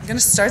going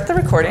to start the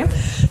recording.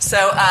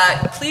 So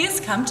please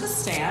come to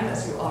stand,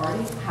 as you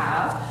already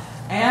have,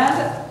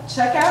 and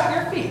check out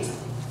your feet.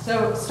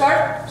 So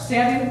start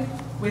standing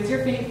with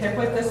your feet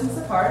hip-width distance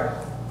apart,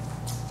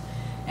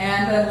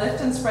 and then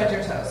lift and spread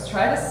your toes.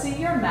 Try to see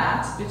your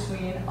mat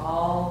between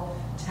all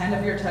 10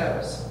 of your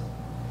toes,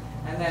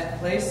 and then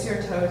place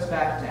your toes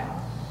back down.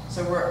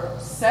 So we're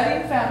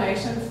setting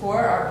foundation for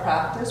our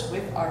practice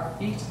with our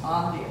feet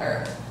on the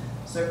earth.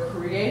 So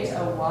create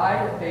a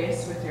wide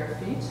base with your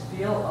feet.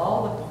 Feel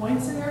all the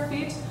points in your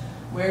feet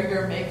where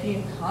you're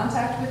making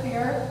contact with the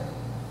earth.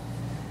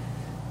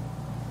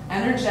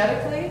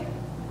 Energetically,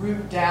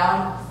 root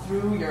down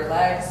through your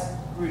legs,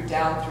 root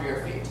down through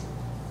your feet.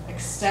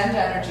 Extend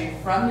energy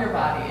from your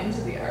body into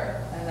the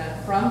earth, and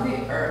then from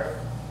the earth,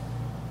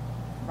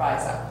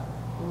 rise up.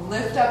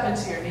 Lift up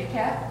into your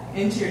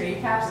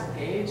kneecaps,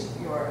 engage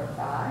your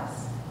thighs.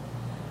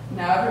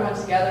 Now everyone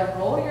together,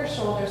 roll your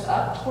shoulders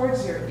up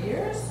towards your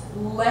ears,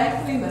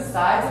 lengthening the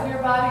sides of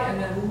your body,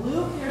 and then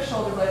loop your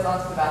shoulder blades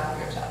onto the back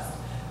of your chest.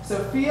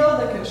 So feel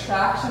the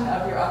contraction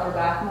of your upper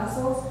back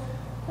muscles.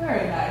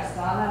 Very nice,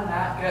 Donna,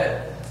 Matt,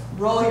 good.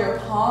 Roll your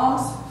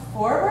palms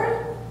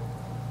forward,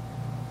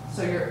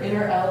 so your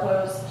inner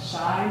elbows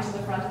shine to the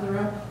front of the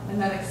room, and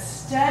then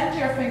extend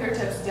your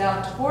fingertips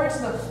down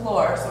towards the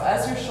floor. So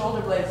as your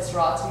shoulder blades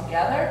draw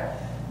together,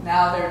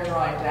 now they're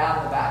drawing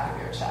down the back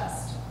of your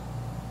chest.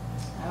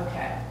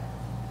 Okay.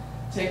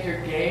 Take your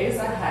gaze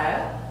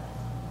ahead.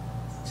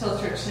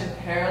 Tilt your chin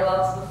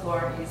parallel to the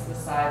floor and ease the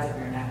sides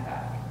of your neck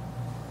back.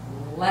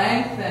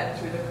 Lengthen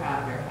through the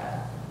crown of your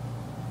head.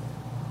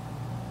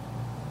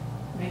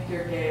 Make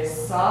your gaze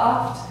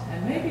soft,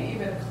 and maybe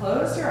even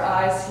close your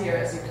eyes here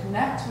as you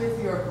connect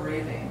with your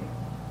breathing.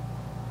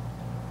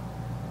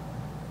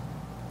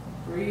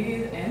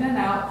 Breathe in and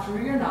out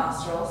through your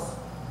nostrils,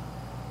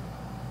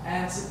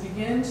 and to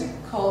begin to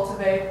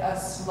cultivate a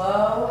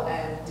slow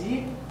and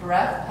deep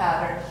breath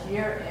pattern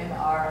here in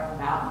our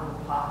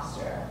mountain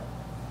posture.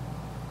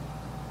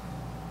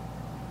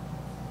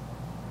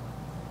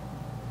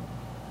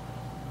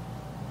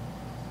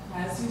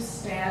 As you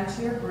stand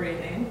to your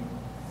breathing,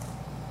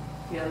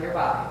 feel your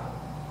body.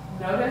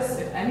 Notice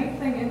if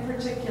anything in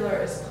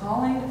particular is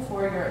calling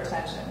for your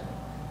attention.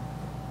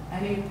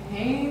 Any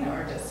pain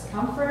or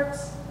discomfort,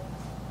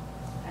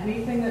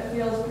 anything that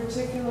feels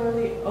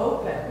particularly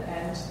open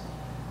and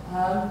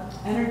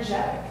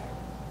energetic.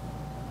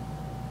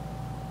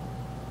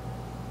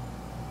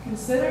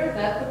 Consider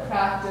that the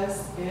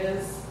practice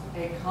is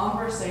a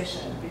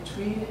conversation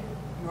between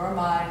your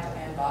mind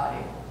and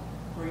body.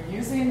 We're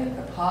using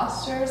the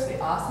postures, the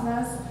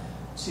asanas,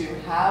 to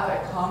have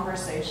a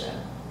conversation.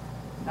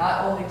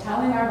 Not only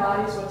telling our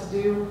bodies what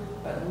to do,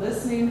 but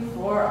listening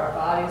for our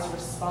body's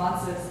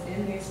responses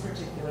in these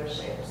particular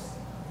shapes.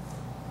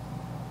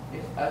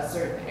 If a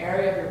certain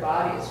area of your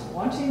body is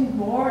wanting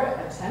more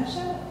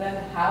attention,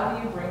 then how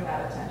do you bring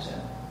that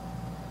attention?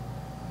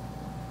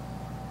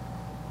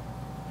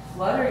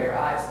 Flutter your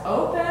eyes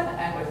open,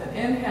 and with an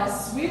inhale,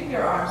 sweep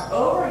your arms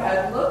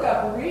overhead, look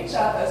up, reach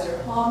up as your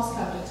palms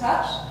come to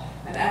touch,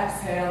 and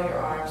exhale your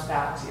arms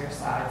back to your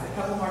sides. A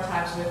couple more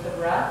times with the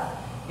breath.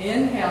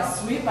 Inhale,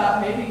 sweep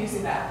up, maybe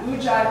using that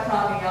Ujjayi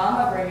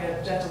pranayama, bringing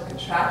a gentle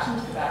contraction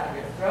to the back of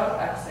your throat.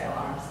 Exhale,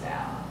 arms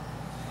down.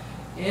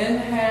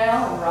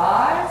 Inhale,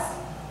 rise.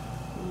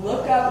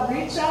 Look up,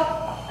 reach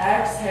up.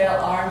 Exhale,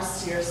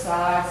 arms to your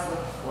sides,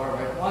 look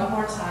forward. One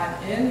more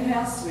time.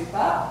 Inhale, sweep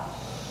up.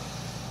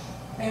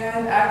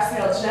 And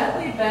exhale,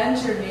 gently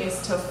bend your knees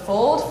to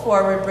fold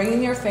forward,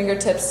 bringing your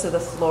fingertips to the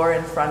floor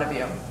in front of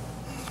you.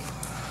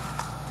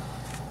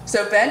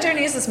 So bend your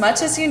knees as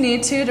much as you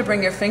need to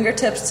bring your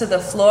fingertips to the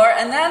floor,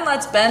 and then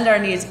let's bend our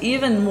knees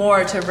even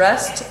more to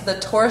rest the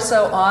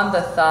torso on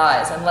the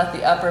thighs and let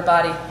the upper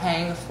body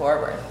hang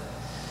forward.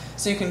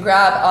 So you can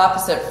grab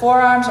opposite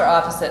forearms or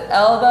opposite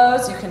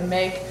elbows. You can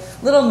make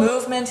little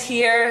movement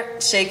here,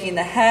 shaking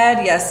the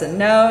head, yes and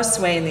no,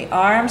 swaying the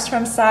arms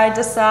from side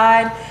to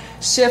side.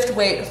 Shift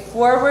weight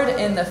forward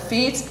in the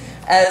feet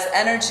as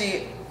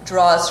energy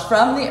draws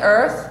from the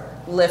earth,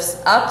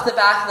 lifts up the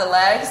back of the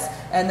legs,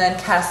 and then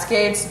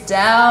cascades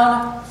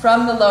down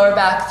from the lower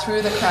back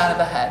through the crown of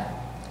the head.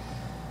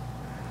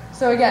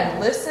 So again,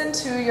 listen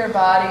to your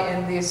body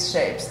in these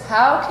shapes.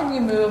 How can you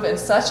move in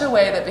such a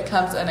way that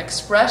becomes an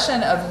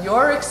expression of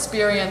your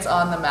experience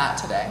on the mat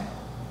today?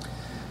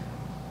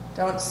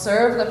 Don't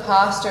serve the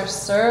posture,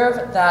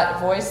 serve that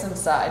voice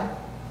inside.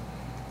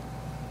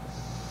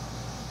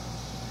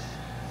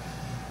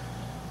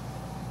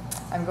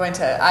 I'm going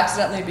to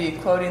accidentally be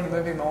quoting the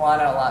movie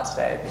Moana a lot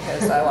today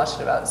because I watched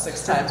it about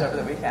 6 times over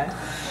the weekend.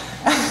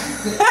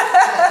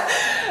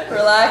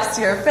 Relax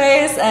your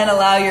face and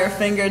allow your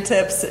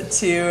fingertips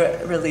to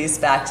release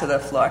back to the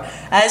floor.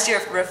 As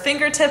your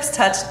fingertips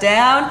touch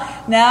down,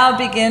 now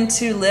begin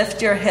to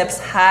lift your hips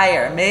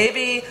higher.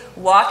 Maybe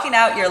walking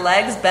out your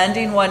legs,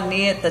 bending one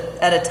knee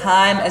at a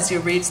time as you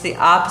reach the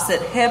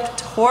opposite hip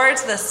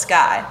towards the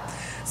sky.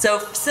 So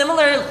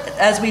similar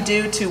as we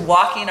do to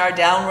walking our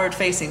downward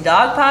facing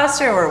dog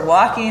posture, we're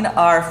walking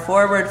our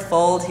forward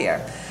fold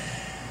here.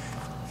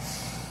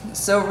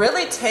 So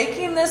really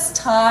taking this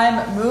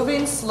time,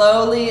 moving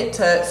slowly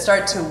to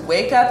start to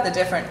wake up the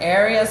different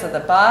areas of the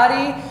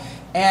body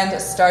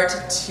and start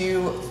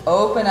to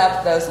open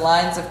up those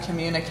lines of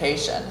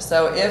communication.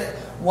 So if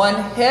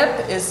one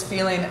hip is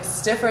feeling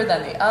stiffer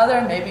than the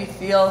other, maybe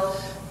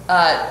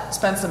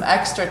spend some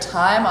extra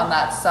time on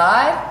that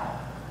side.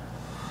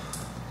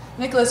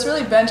 Nicholas,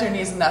 really bend your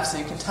knees enough so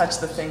you can touch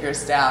the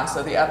fingers down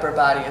so the upper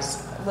body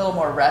is a little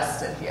more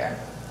rested here.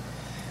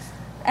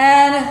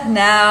 And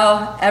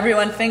now,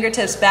 everyone,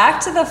 fingertips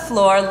back to the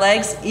floor,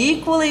 legs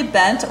equally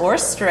bent or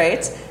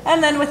straight.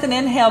 And then with an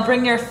inhale,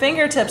 bring your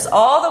fingertips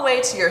all the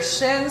way to your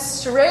shins,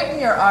 straighten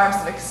your arms,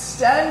 and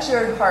extend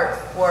your heart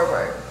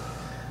forward.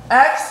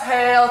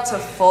 Exhale to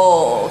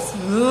fold,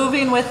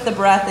 moving with the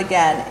breath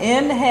again.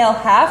 Inhale,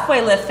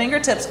 halfway lift,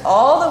 fingertips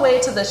all the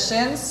way to the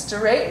shins,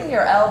 straighten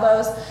your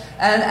elbows,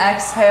 and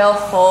exhale,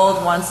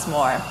 fold once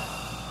more.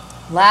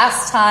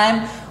 Last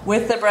time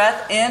with the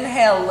breath,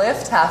 inhale,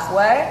 lift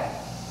halfway.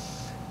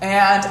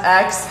 And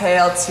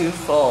exhale to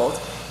fold.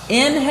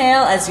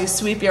 Inhale as you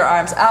sweep your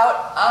arms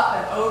out, up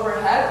and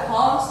overhead,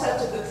 palms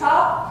touch at the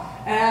top,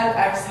 and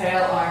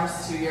exhale,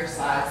 arms to your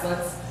sides.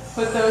 Let's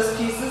put those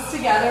pieces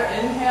together.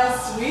 Inhale,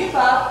 sweep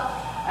up.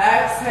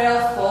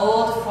 Exhale,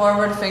 fold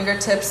forward,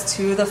 fingertips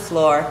to the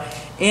floor.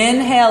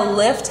 Inhale,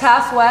 lift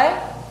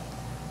halfway.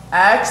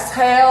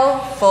 Exhale,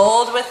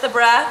 fold with the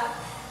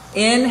breath.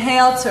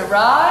 Inhale to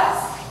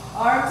rise.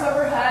 Arms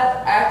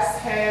overhead,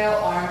 exhale,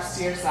 arms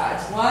to your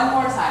sides. One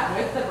more time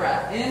with the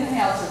breath.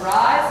 Inhale to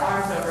rise,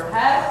 arms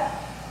overhead.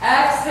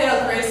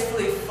 Exhale,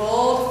 gracefully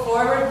fold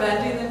forward,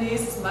 bending the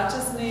knees as much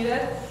as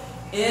needed.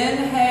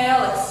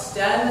 Inhale,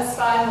 extend the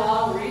spine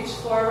long, reach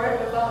forward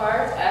with the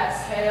heart.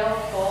 Exhale,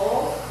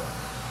 fold.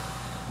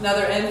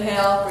 Another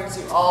inhale brings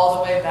you all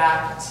the way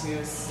back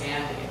to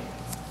standing.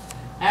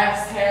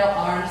 Exhale,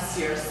 arms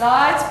to your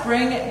sides.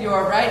 Bring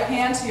your right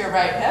hand to your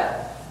right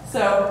hip.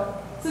 So,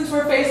 since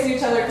we're facing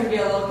each other, it can be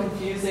a little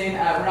confusing.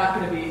 We're not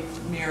going to be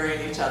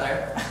mirroring each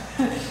other.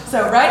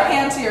 So right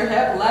hand to your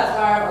hip, left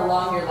arm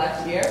along your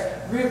left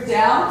ear. Root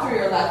down through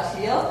your left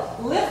heel.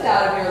 Lift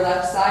out of your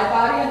left side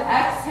body. And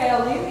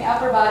exhale, lean the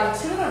upper body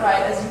to the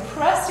right as you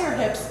press your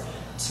hips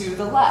to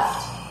the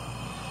left.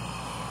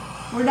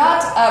 We're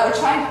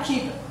trying to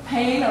keep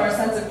pain or a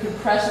sense of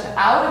compression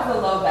out of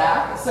the low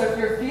back. So if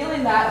you're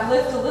feeling that,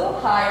 lift a little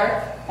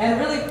higher and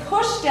really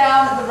push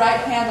down the right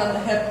hand on the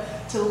hip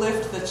to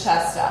lift the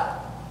chest up.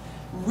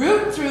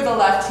 Root through the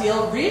left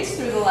heel, reach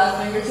through the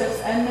left fingertips,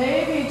 and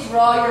maybe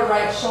draw your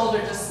right shoulder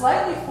just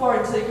slightly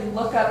forward so you can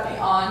look up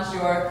beyond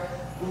your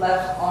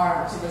left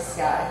arm to the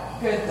sky.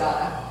 Good,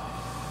 Donna.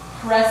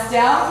 Press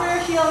down through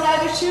your heel and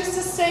either choose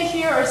to stay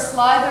here or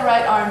slide the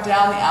right arm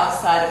down the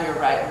outside of your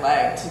right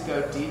leg to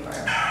go deeper.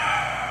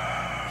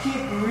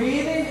 Keep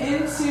breathing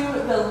into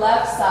the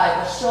left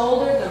side, the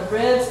shoulder, the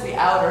ribs, the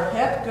outer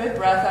hip. Good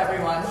breath,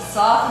 everyone.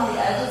 Soften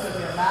the edges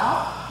of your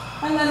mouth.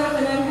 And then with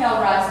an inhale,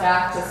 rise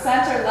back to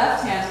center,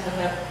 left hand to the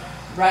hip,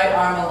 right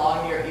arm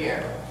along your ear.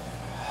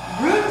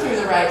 Root through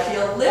the right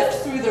heel,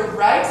 lift through the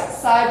right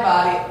side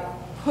body,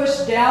 push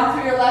down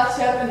through your left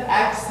hip, and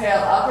exhale,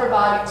 upper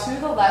body to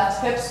the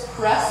left, hips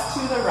press to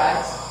the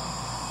right.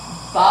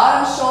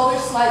 Bottom shoulder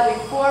slightly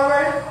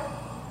forward,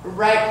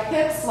 right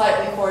hip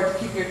slightly forward to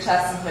keep your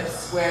chest and hips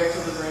squared to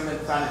the room in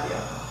front of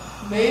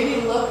you.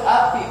 Maybe look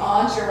up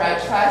beyond your right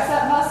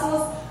tricep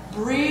muscles,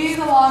 breathe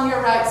along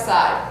your right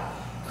side.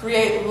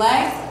 Create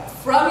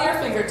length from your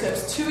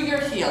fingertips to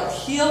your heel.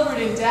 Heel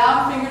rooting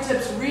down,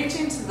 fingertips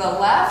reaching to the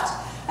left.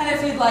 And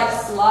if you'd like,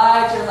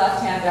 slide your left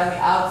hand down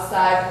the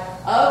outside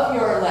of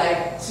your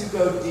leg to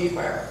go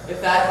deeper. If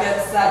that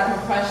gets that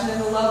compression in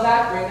the low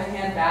back, bring the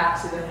hand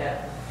back to the hip.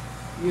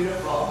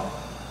 Beautiful.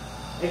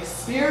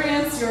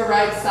 Experience your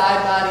right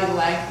side body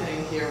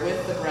lengthening here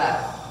with the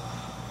breath.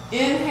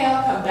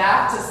 Inhale, come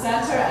back to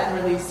center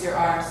and release your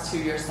arms to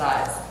your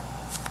sides.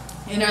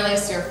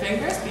 Interlace your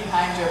fingers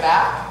behind your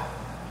back.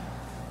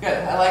 Good.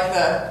 I like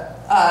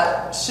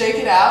the shake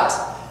it out.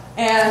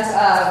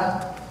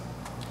 And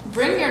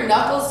bring your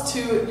knuckles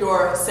to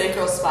your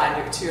sacral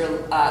spine, to your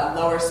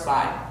lower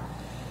spine.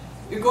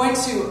 You're going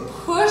to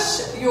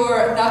push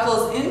your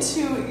knuckles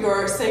into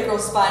your sacral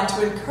spine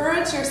to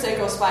encourage your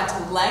sacral spine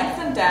to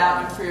lengthen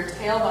down and for your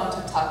tailbone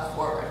to tuck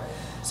forward.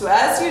 So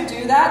as you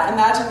do that,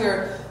 imagine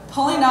you're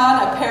pulling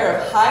on a pair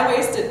of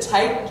high-waisted,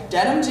 tight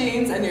denim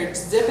jeans and you're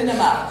zipping them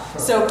up.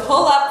 So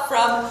pull up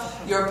from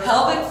your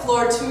pelvic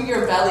floor to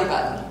your belly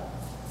button.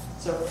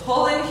 So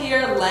pull in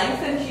here,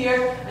 lengthen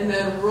here, and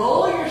then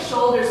roll your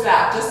shoulders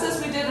back, just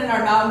as we did in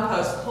our mountain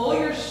pose. Pull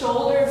your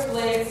shoulder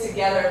blades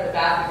together at the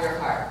back of your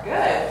heart.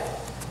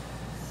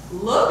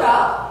 Good. Look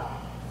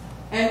up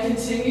and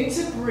continue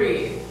to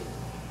breathe.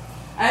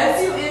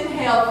 As you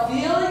inhale,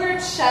 feel your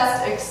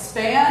chest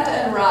expand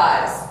and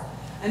rise.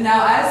 And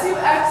now as you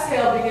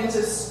exhale, begin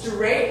to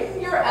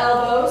straighten your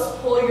elbows,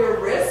 pull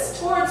your wrists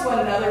towards one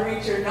another,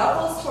 reach your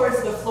knuckles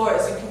towards the floor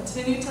as you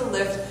continue to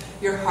lift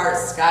your heart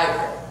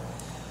skyward.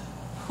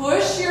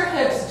 Push your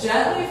hips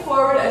gently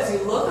forward as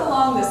you look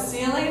along the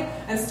ceiling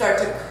and start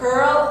to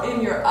curl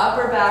in your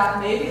upper back,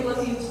 maybe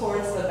looking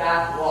towards the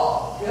back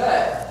wall.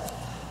 Good.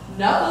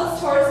 Knuckles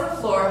towards the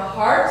floor,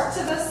 heart to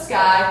the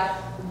sky,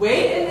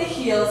 weight in the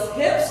heels,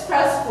 hips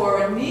press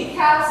forward,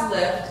 kneecaps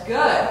lift.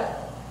 Good.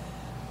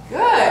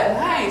 Good,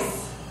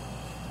 nice.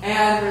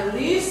 And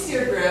release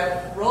your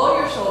grip, roll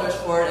your shoulders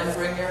forward, and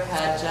bring your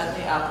head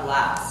gently up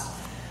last.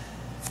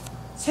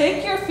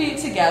 Take your feet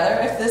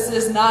together. If this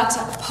is not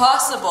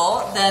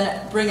possible,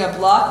 then bring a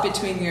block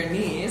between your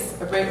knees,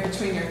 or break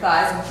between your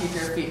thighs, and keep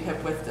your feet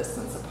hip-width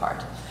distance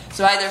apart.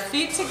 So either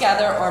feet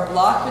together or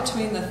block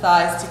between the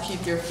thighs to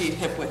keep your feet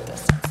hip-width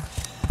distance.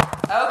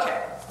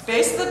 Okay,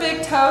 base of the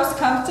big toes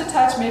comes to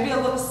touch, maybe a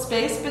little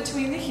space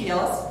between the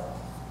heels.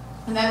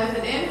 And then with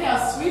an inhale,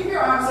 sweep your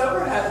arms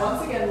overhead,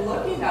 once again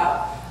looking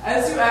up.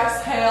 As you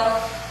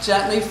exhale,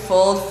 gently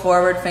fold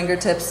forward,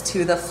 fingertips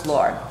to the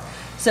floor.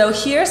 So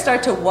here,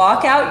 start to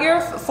walk out your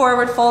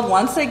forward fold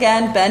once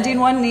again, bending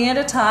one knee at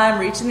a time,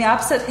 reaching the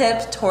opposite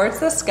hip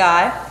towards the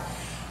sky.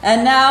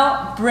 And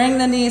now bring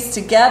the knees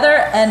together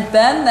and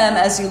bend them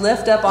as you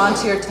lift up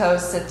onto your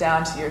toes, sit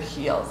down to your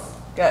heels.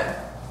 Good.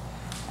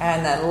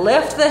 And then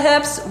lift the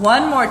hips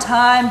one more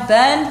time,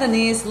 bend the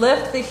knees,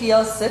 lift the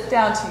heels, sit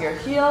down to your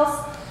heels.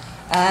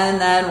 And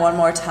then one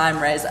more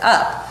time, raise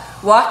up.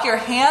 Walk your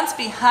hands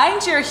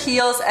behind your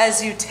heels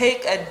as you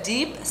take a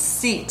deep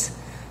seat.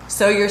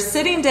 So you're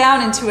sitting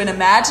down into an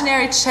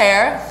imaginary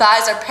chair.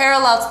 Thighs are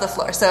parallel to the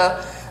floor. So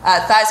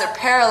thighs are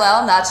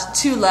parallel, not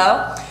too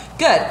low.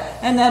 Good.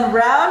 And then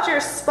round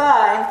your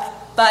spine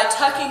by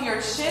tucking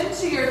your chin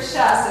to your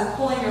chest and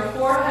pulling your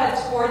forehead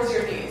towards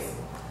your knees.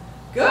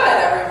 Good,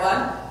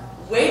 everyone.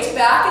 Weight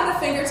back in the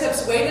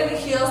fingertips, weight in the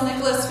heels.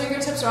 Nicholas,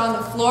 fingertips are on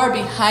the floor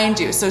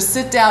behind you. So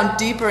sit down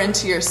deeper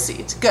into your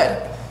seat.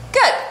 Good.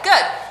 Good,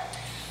 good.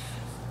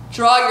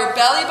 Draw your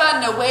belly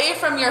button away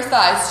from your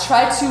thighs.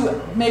 Try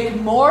to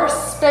make more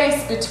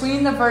space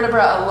between the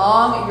vertebrae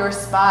along your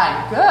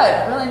spine.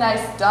 Good. Really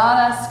nice.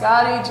 Donna,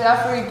 Scotty,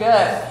 Jeffrey.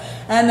 Good.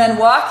 And then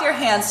walk your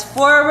hands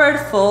forward,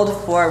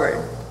 fold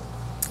forward.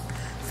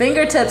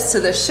 Fingertips to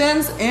the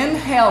shins.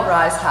 Inhale,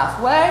 rise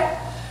halfway.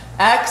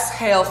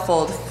 Exhale,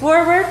 fold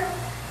forward.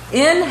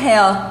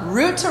 Inhale,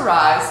 root to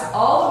rise,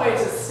 all the way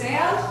to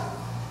stand.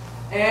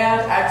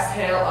 And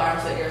exhale,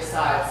 arms at your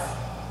sides.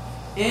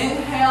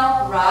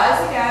 Inhale,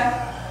 rise again,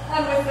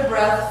 and with the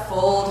breath,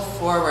 fold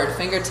forward.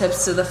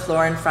 Fingertips to the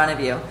floor in front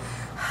of you.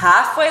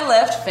 Halfway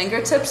lift,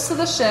 fingertips to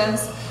the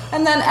shins,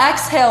 and then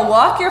exhale,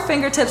 walk your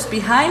fingertips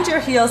behind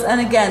your heels,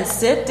 and again,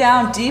 sit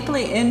down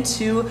deeply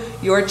into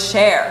your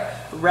chair.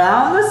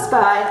 Round the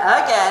spine,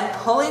 again,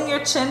 pulling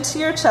your chin to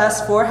your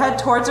chest, forehead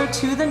towards or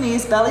to the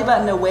knees, belly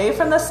button away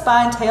from the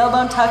spine,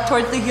 tailbone tucked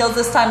towards the heels.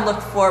 This time,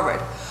 look forward.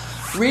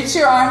 Reach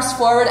your arms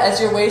forward as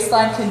your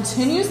waistline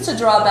continues to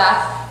draw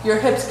back. Your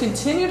hips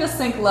continue to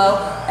sink low.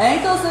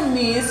 Ankles and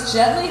knees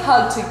gently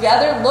hug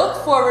together.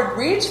 Look forward,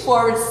 reach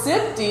forward,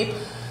 sit deep.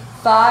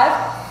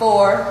 5,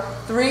 4,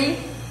 3,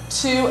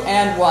 2,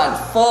 and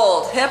 1.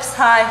 Fold. Hips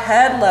high,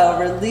 head low.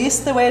 Release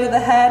the weight of the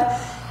head.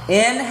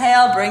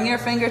 Inhale, bring your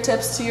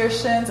fingertips to your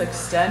shins.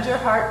 Extend your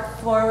heart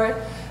forward.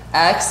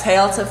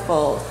 Exhale to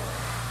fold.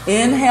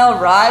 Inhale,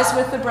 rise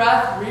with the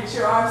breath. Reach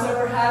your arms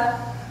overhead.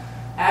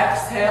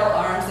 Exhale,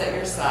 arms at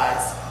your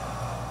sides.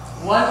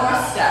 One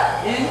more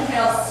step.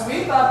 Inhale,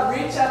 sweep up,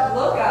 reach up,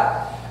 look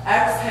up.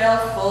 Exhale,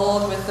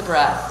 fold with the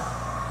breath.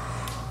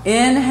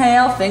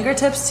 Inhale,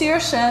 fingertips to your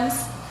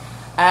shins.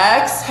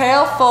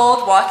 Exhale,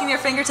 fold, walking your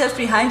fingertips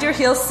behind your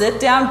heels. Sit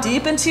down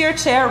deep into your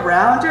chair,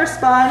 round your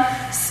spine.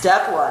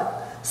 Step 1.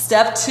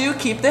 Step 2,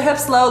 keep the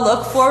hips low,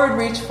 look forward,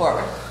 reach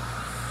forward.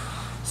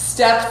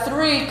 Step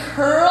 3,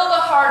 curl the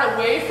heart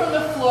away from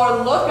the floor,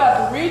 look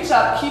up, reach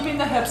up, keeping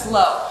the hips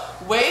low.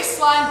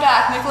 Waistline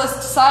back.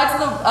 Nicholas, sides of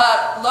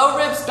the low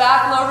ribs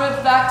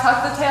back.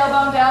 Tuck the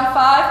tailbone down.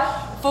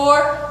 5,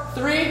 4,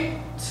 3,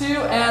 2,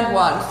 and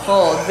 1.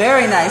 Fold.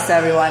 Very nice,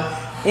 everyone.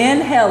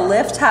 Inhale,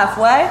 lift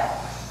halfway.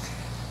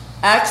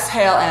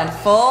 Exhale and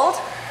fold.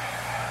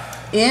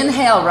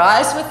 Inhale,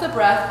 rise with the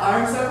breath,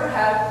 arms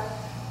overhead.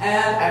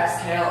 And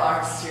exhale,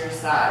 arms to your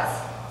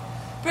sides.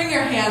 Bring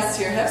your hands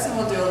to your hips and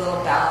we'll do a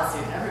little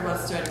balancing.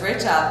 Everyone's doing a great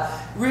job.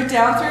 Root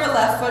down through your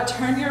left foot,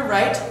 turn your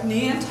right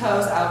knee and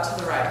toes out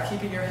to the right,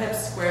 keeping your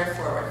hips squared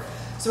forward.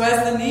 So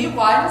as the knee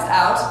widens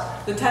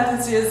out, the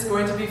tendency is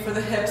going to be for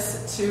the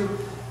hips to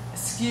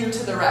skew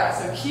to the right.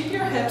 So keep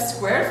your hips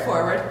squared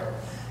forward.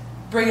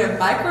 Bring a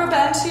micro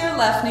bend to your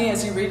left knee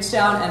as you reach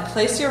down and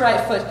place your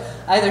right foot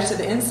either to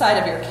the inside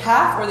of your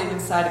calf or the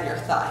inside of your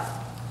thigh.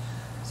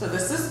 So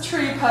this is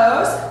tree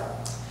pose.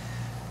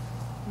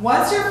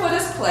 Once your foot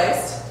is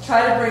placed,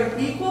 try to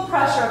bring equal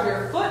pressure of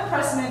your foot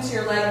pressing into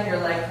your leg and your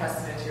leg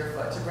pressing into your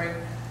foot to bring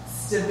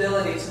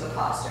stability to the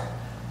posture.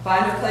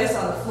 Find a place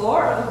on the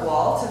floor or the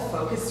wall to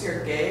focus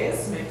your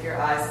gaze, make your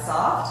eyes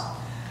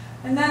soft.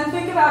 And then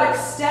think about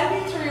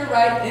extending through your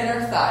right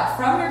inner thigh,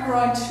 from your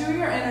groin to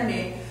your inner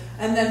knee,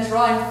 and then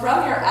drawing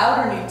from your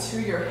outer knee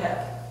to your hip.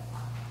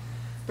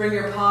 Bring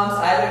your palms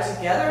either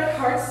together at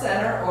heart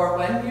center, or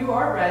when you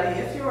are ready,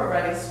 if you are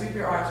ready, sweep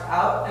your arms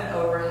out and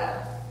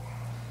overhead.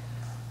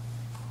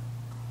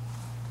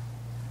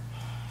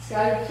 So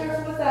gotta be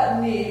careful with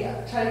that knee.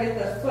 Try to get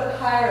the foot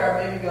higher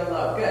or maybe go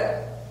low.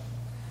 Good.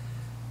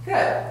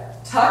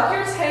 Good. Tuck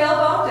your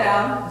tailbone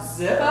down,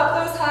 zip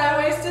up those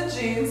high-waisted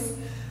jeans,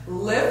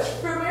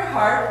 lift from your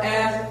heart,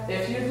 and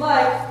if you'd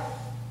like,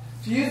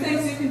 a few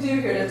things you can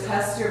do here to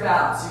test your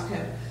balance. You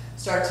can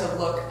start to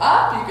look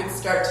up, you can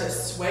start to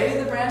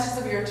sway the branches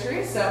of your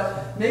tree,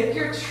 so make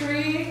your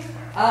tree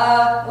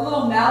a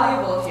little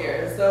malleable here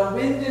as the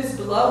wind is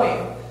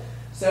blowing.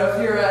 So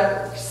if you're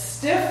a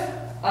stiff,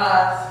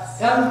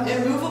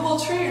 immovable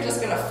tree, you're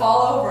just going to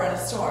fall over in a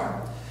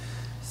storm.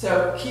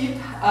 So keep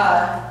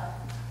a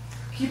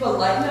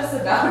lightness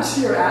about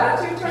your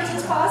attitude towards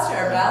this posture.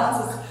 Our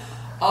balance is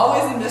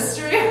always a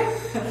mystery.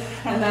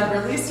 And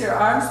then release your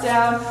arms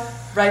down,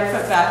 right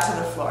foot back to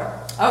the floor.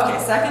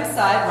 Okay, second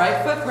side,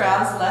 right foot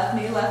grounds, left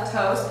knee, left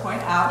toes,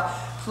 point out.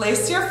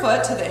 Place your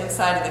foot to the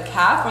inside of the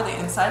calf or the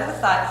inside of the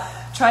thigh.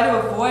 Try to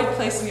avoid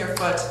placing your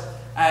foot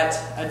at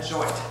a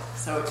joint.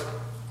 So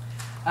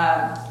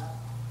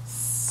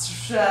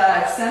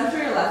extend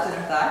through your left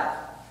inner thigh.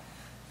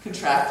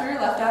 Contract through your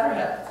left outer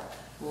hip.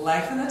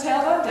 Lengthen the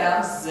tailbone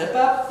down, zip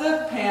up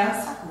the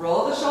pants,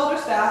 roll the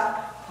shoulders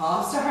back,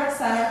 palms to heart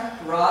center,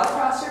 broad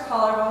across your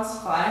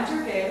collarbones, find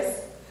your gaze.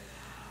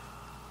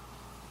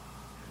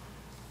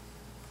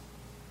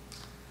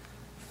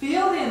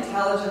 Feel the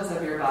intelligence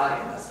of your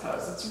body in this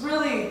pose. It's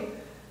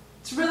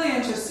really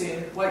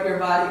interesting what your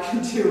body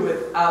can do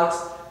without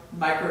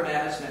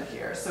micromanagement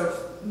here.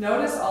 So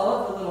notice all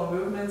of the little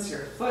movements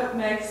your foot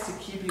makes to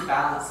keep you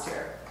balanced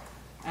here.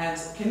 And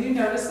can you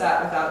notice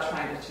that without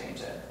trying to change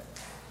it?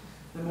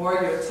 The more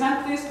you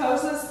attempt these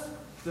poses,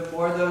 the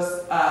more those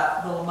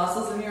little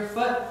muscles in your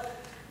foot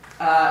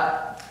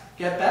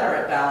get better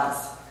at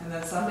balance. And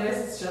then some days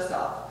it's just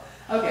off.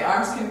 Okay,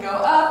 arms can go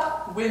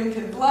up, wind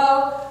can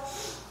blow.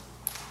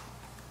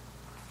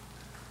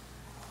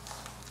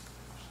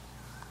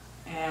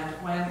 And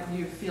when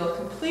you feel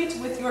complete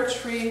with your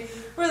tree,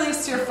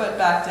 release your foot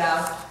back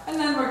down. And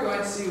then we're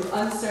going to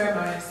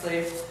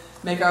unceremoniously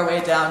make our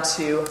way down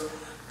to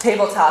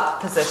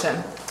tabletop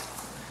position.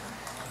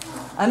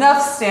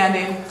 Enough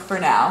standing for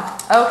now.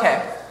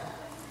 Okay.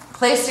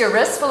 Place your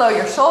wrists below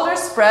your shoulders.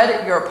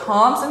 Spread your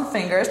palms and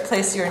fingers.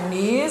 Place your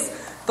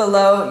knees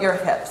below your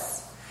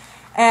hips.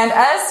 And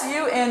as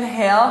you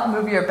inhale,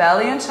 move your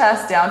belly and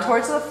chest down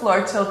towards the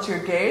floor. Tilt your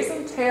gaze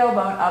and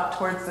tailbone up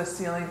towards the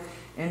ceiling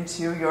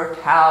into your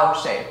cow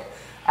shape.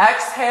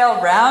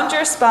 Exhale, round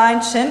your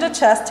spine, chin to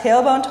chest,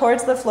 tailbone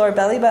towards the floor,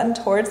 belly button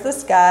towards the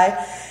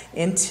sky,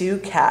 into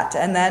cat.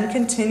 And then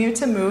continue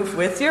to move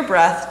with your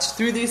breath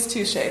through these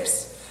two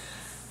shapes.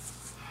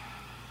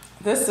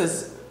 This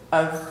is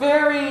a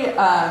very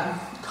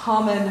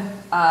common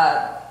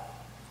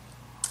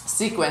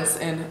sequence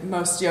in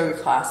most yoga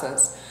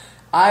classes.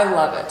 I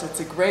love it. It's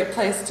a great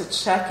place to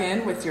check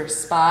in with your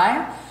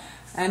spine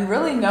and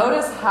really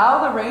notice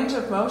how the range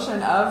of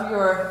motion of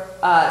your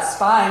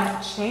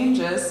spine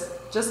changes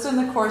just in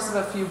the course of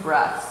a few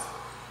breaths.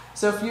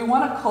 So if you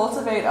want to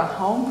cultivate a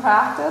home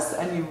practice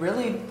and you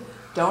really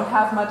don't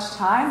have much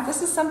time,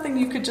 this is something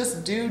you could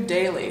just do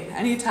daily,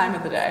 any time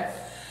of the day.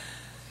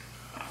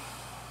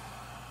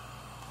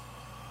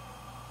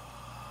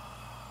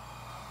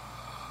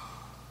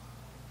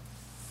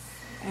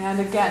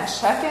 And again,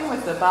 check in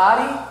with the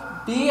body.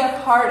 Be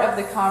a part of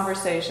the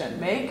conversation.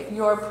 Make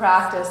your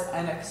practice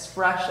an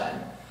expression.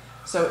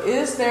 So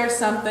is there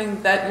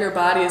something that your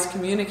body is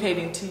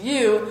communicating to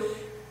you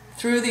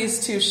through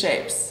these two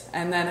shapes?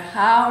 And then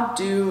how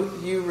do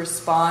you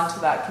respond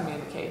to that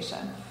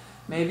communication?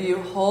 Maybe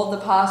you hold the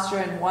posture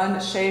in one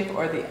shape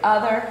or the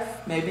other.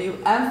 Maybe you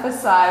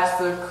emphasize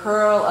the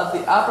curl of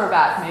the upper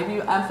back. Maybe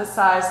you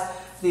emphasize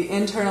the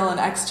internal and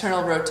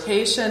external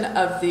rotation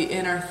of the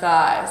inner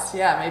thighs.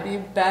 Yeah, maybe you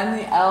bend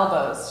the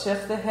elbows,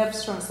 shift the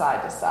hips from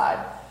side to side.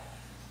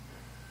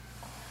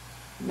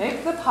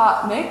 Make the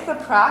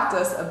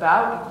practice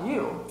about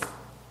you.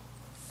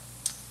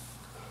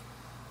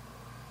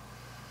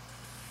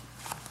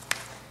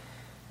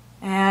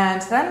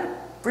 And then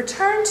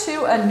return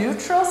to a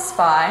neutral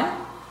spine.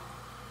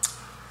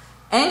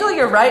 Angle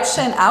your right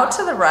shin out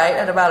to the right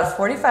at about a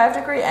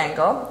 45-degree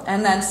angle,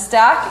 and then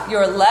stack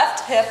your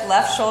left hip,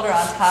 left shoulder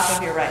on top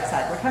of your right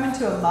side. We're coming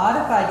to a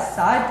modified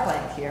side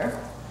plank here.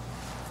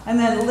 And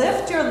then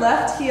lift your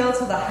left heel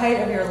to the height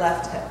of your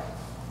left hip.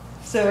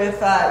 So if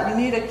you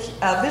need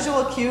a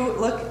visual cue,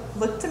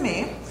 look to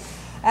me.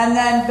 And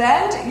then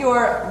bend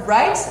your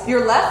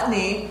left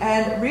knee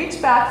and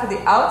reach back to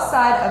the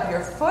outside of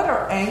your foot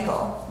or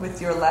ankle with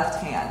your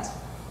left hand.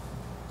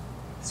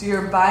 So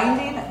you're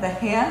binding the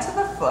hand to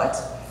the foot,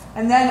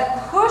 and then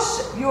push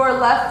your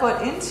left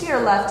foot into your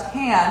left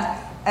hand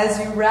as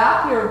you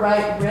wrap your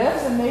right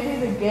ribs and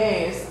maybe the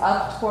gaze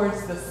up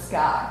towards the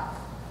sky.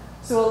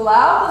 So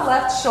allow the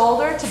left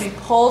shoulder to be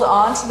pulled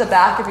onto the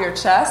back of your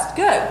chest.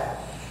 Good.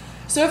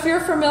 So if you're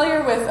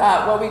familiar with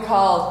what we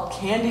call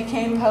candy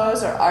cane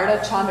pose or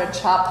Ardha Chandra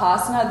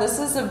Chapasana, this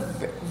is a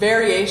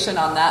variation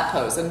on that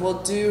pose, and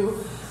we'll do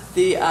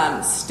the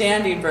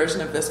standing version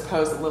of this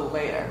pose a little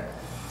later.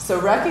 So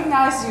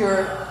recognize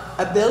your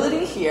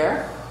ability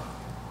here,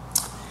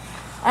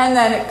 and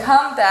then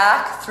come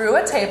back through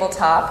a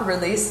tabletop,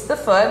 release the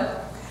foot,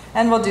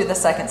 and we'll do the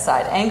second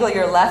side. Angle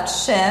your left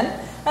shin,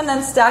 and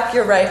then stack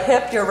your right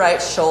hip, your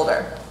right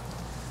shoulder.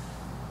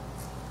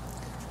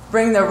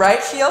 Bring the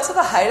right heel to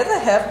the height of the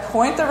hip,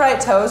 point the right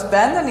toes,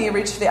 bend the knee,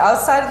 reach to the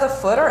outside of the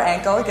foot or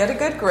ankle, get a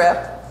good grip.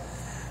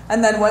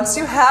 And then once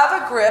you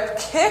have a grip,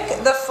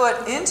 kick the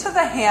foot into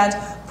the hand,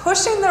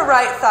 pushing the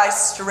right thigh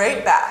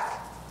straight back.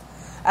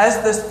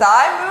 As the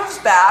thigh moves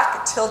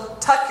back,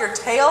 tuck your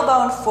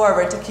tailbone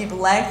forward to keep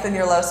length in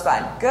your low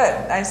spine.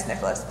 Good. Nice,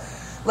 Nicholas.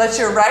 Let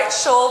your right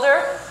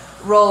shoulder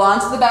roll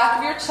onto the back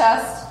of your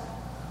chest.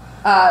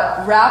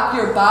 Wrap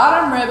your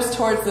bottom ribs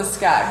towards the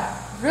sky.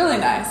 Really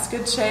nice.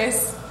 Good,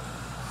 Chase.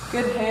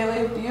 Good,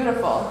 Haley.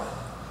 Beautiful.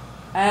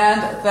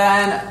 And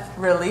then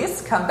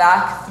release. Come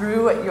back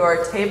through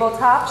your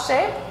tabletop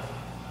shape.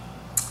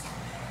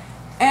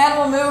 And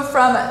we'll move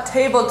from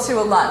table to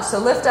a lunge. So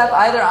lift up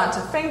either onto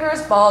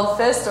fingers, balled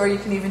fist, or you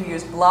can even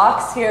use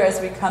blocks here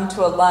as we come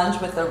to a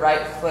lunge with the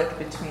right foot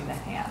between the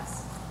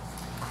hands.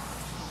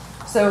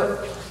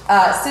 So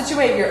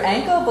situate your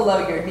ankle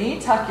below your knee,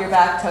 tuck your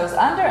back toes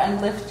under, and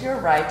lift your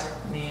right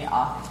knee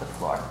off the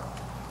floor.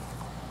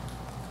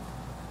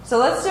 So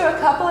let's do a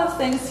couple of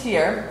things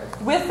here.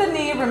 With the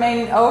knee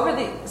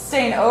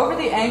staying over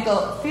the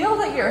ankle, feel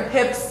that your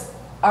hips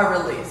are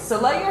released. So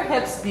let your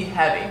hips be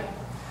heavy.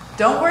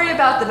 Don't worry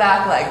about the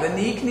back leg. The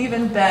knee can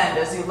even bend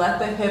as you let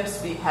the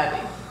hips be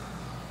heavy.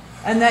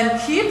 And then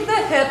keep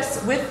the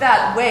hips with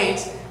that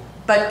weight,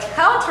 but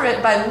counter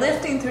it by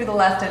lifting through the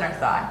left inner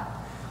thigh.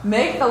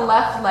 Make the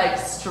left leg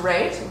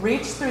straight,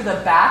 reach through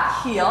the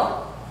back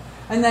heel,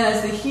 and then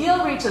as the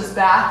heel reaches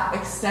back,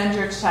 extend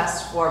your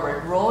chest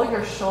forward. Roll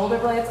your shoulder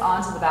blades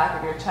onto the back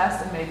of your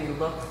chest and maybe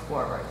look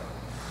forward.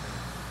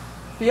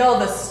 Feel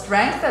the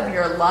strength of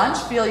your lunge.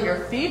 Feel your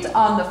feet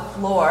on the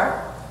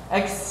floor,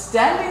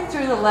 extending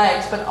through the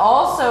legs, but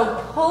also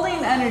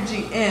pulling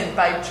energy in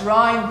by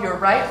drawing your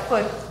right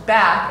foot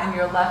back and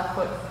your left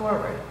foot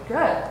forward.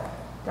 Good.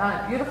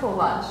 Done. Beautiful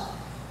lunge.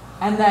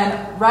 And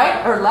then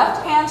right or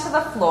left hand to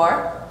the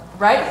floor,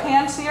 right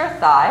hand to your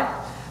thigh.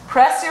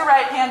 Press your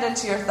right hand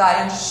into your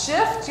thigh and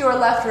shift your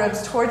left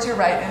ribs towards your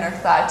right inner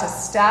thigh to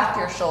stack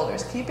your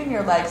shoulders, keeping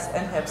your legs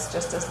and hips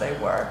just as they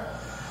were.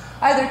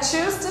 Either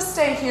choose to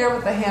stay here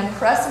with the hand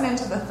pressing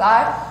into the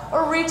thigh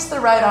or reach the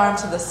right arm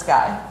to the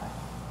sky.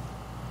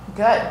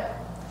 Good.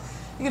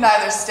 You can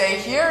either stay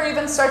here or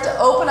even start to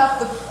open up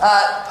the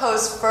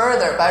pose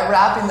further by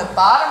wrapping the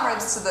bottom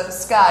ribs to the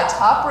sky,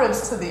 top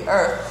ribs to the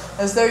earth,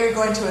 as though you're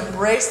going to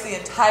embrace the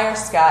entire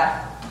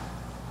sky.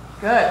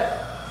 Good.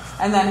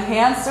 And then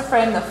hands to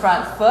frame the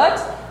front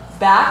foot,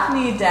 back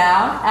knee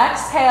down.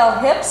 Exhale,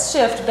 hips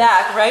shift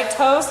back, right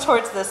toes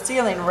towards the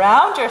ceiling.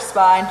 Round your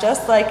spine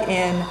just like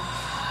in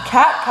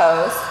cat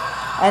pose.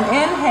 And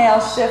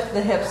inhale, shift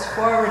the hips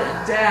forward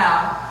and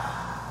down.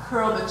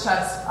 Curl the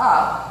chest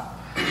up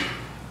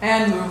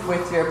and move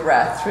with your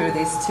breath through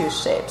these two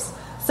shapes.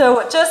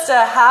 So just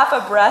a half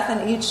a breath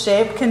in each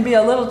shape can be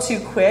a little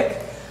too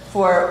quick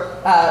for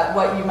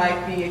what you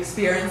might be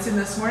experiencing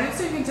this morning.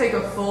 So you can take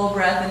a full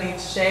breath in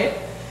each shape.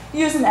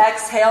 Use an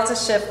exhale to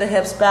shift the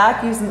hips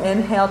back. Use an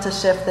inhale to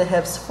shift the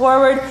hips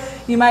forward.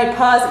 You might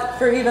pause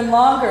for even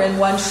longer in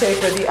one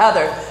shape or the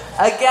other.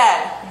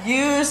 Again,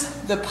 use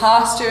the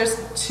postures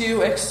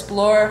to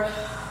explore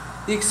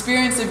the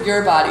experience of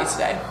your body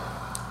today.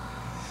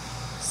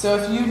 So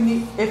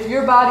if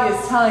your body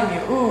is telling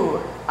you,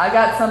 ooh, I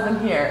got something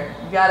here,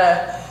 you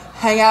gotta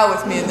hang out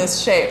with me in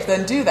this shape,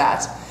 then do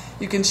that.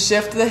 You can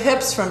shift the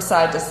hips from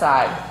side to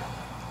side.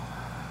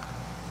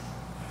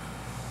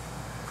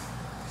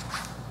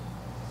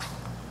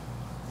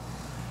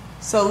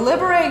 So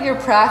liberate your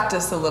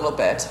practice a little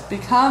bit.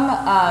 Become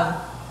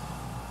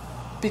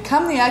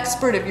the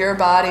expert of your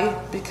body.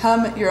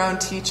 Become your own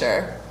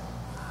teacher.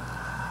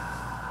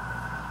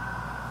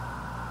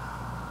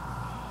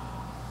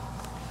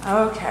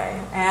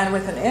 Okay, and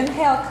with an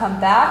inhale, come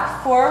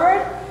back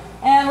forward,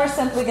 and we're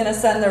simply going to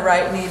send the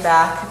right knee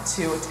back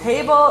to a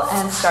table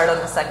and start on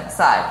the second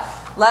side.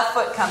 Left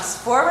foot comes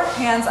forward,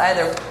 hands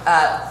either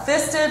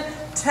fisted,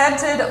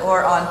 tented,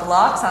 or on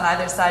blocks on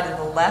either side of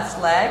the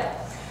left leg.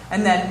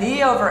 And then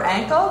knee over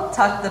ankle,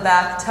 tuck the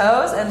back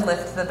toes, and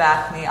lift the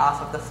back knee off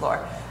of the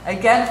floor.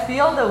 Again,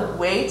 feel the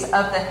weight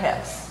of the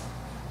hips.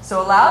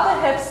 So allow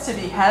the hips to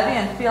be heavy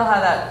and feel how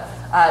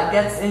that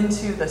gets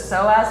into the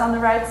psoas on the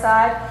right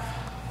side.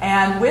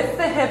 And with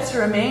the hips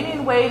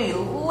remaining weighty,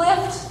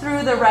 lift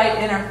through the right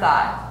inner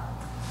thigh.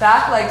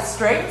 Back leg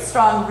straight,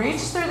 strong,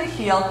 reach through the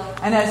heel,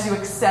 and as you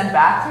extend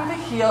back through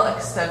the heel,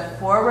 extend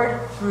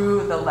forward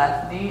through the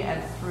left knee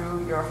and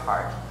through your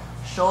heart.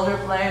 Shoulder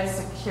blades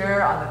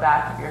secure on the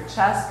back of your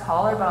chest,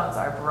 collarbones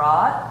are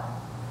broad.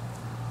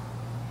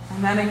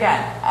 And then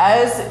again,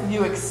 as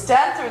you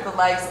extend through the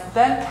legs,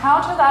 then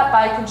counter that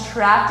by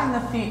contracting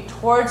the feet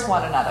towards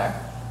one another.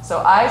 So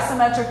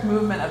isometric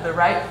movement of the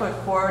right foot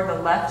forward,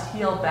 the left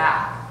heel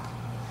back.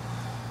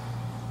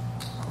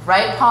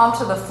 Right palm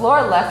to the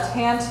floor, left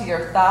hand to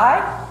your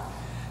thigh.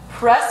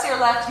 Press your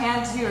left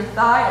hand to your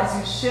thigh as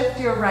you shift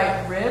your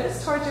right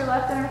ribs towards your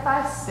left inner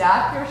thigh.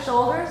 Stack your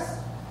shoulders.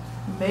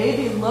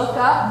 Maybe look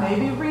up,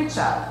 maybe reach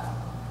up.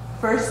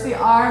 First the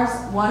arms,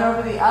 one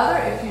over the other.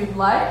 If you'd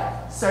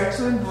like, start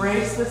to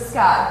embrace the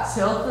sky.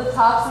 Tilt the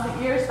tops of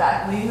the ears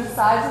back. Lean the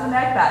sides of the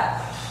neck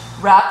back.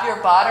 Wrap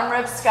your bottom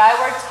ribs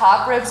skyward,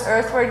 top ribs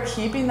earthward,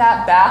 keeping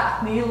that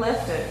back knee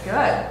lifted.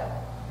 Good.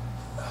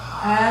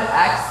 And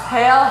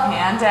exhale,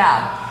 hand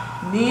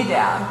down, knee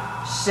down.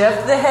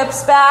 Shift the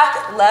hips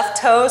back,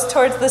 left toes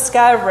towards the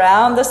sky,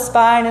 round the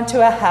spine into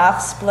a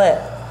half split.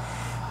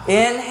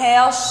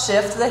 Inhale,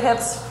 shift the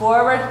hips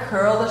forward,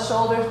 curl the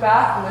shoulders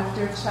back, lift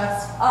your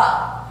chest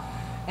up.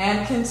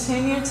 And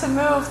continue to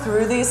move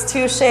through these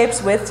two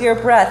shapes with your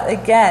breath.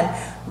 Again,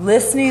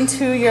 listening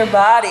to your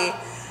body,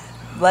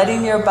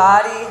 letting your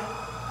body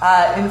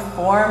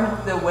inform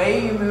the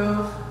way you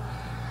move,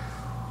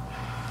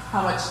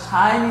 how much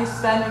time you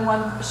spend in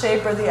one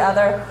shape or the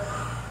other,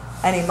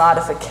 any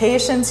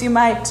modifications you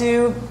might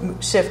do,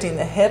 shifting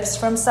the hips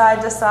from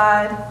side to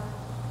side.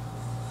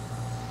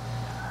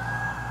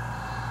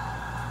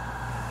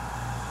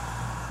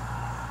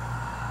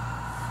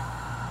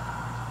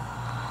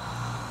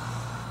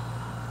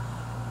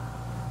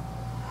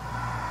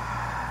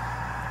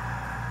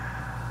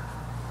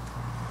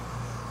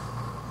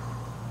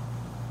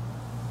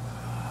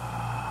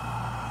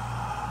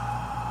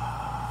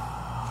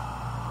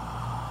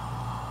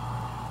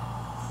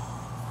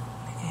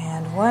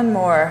 One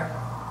more.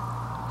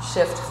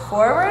 Shift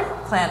forward,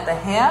 plant the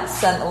hands,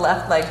 send the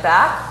left leg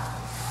back.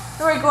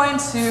 And we're going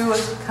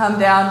to come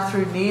down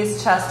through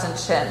knees, chest, and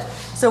chin.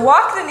 So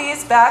walk the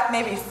knees back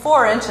maybe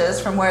 4 inches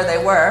from where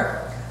they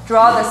were.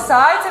 Draw the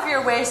sides of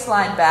your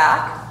waistline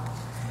back.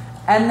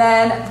 And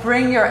then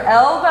bring your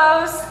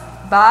elbows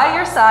by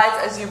your sides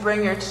as you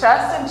bring your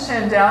chest and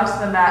chin down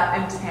to the mat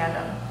in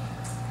tandem.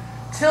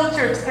 Tilt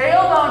your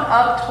tailbone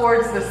up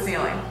towards the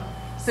ceiling.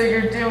 So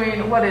you're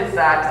doing, what is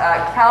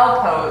that?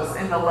 Cow pose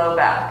in the low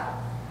back.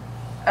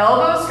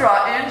 Elbows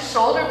draw in,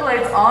 shoulder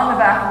blades on the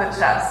back of the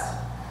chest.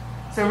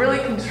 So really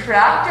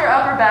contract your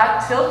upper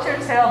back, tilt your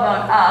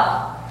tailbone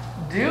up,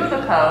 do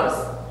the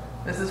pose.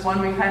 This is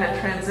one we kind of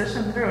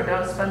transition through and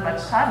don't spend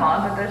much time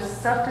on, but there's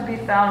stuff to be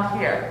found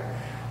here.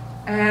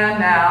 And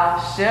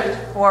now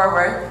shift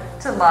forward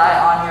to lie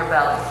on your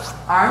belly.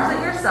 Arms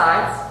at your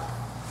sides.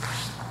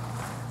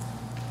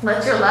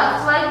 Let your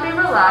left leg be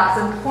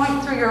relaxed and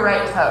point through your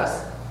right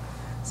toes.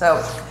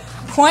 So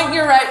point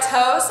your right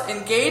toes,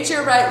 engage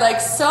your right leg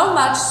so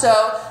much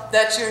so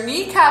that your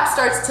kneecap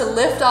starts to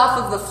lift off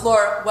of the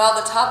floor while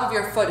the top of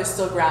your foot is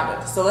still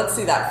grounded. So let's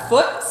see that.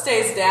 Foot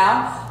stays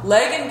down,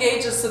 leg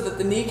engages so that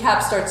the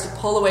kneecap starts to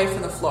pull away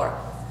from the floor.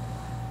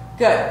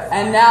 Good.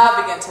 And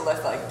now begin to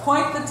lift leg.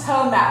 Point the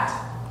toe mat.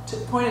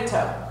 Point a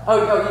toe.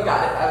 Oh, you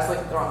got it. I was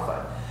looking at the wrong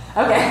foot.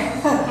 Okay.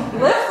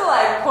 Lift the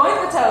leg, point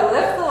the toe,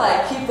 lift the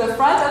leg. Keep the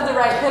front of the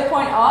right hip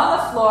point on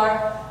the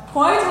floor.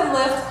 Point and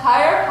lift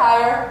higher,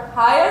 higher,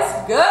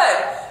 highest.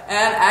 Good.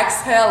 And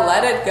exhale,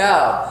 let it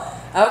go.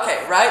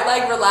 Okay, right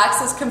leg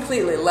relaxes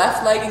completely.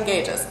 Left leg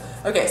engages.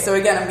 Okay, so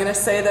again, I'm going to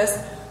say this.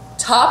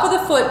 Top of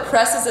the foot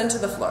presses into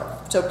the floor.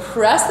 So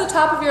press the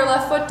top of your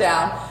left foot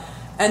down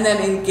and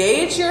then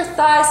engage your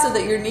thigh so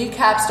that your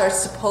kneecap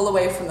starts to pull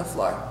away from the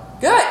floor.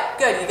 Good,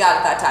 good. You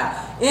got it that time.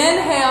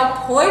 Inhale,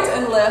 point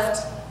and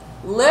lift.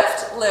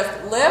 Lift,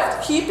 lift,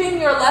 lift,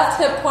 keeping your left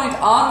hip point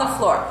on the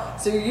floor.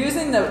 So you're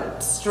using the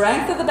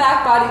strength of the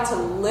back body to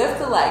lift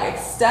the leg.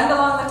 Extend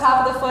along the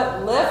top of the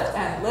foot, lift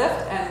and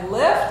lift and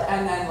lift,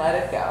 and then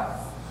let it go.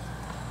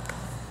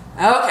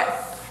 Okay.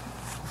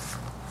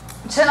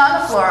 Chin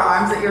on the floor,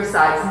 arms at your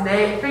sides,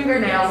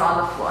 fingernails on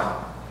the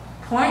floor.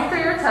 Point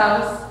through your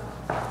toes,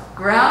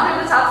 ground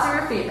through the tops of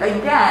your feet.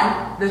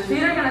 Again, the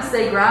feet are going to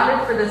stay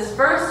grounded for this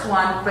first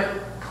one, but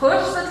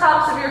push the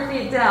tops of your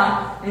feet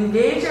down,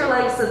 engage your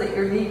legs so that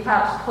your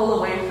kneecaps pull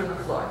away from the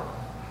floor.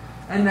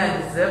 And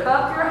then zip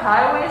up your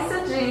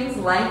high-waisted jeans,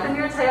 lengthen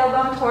your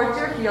tailbone towards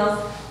your heels,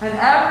 and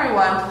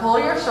everyone pull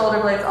your shoulder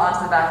blades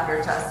onto the back of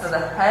your chest. So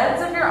the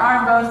heads of your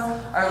arm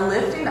bones are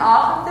lifting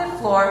off of the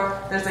floor.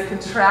 There's a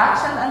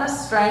contraction and a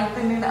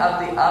strengthening of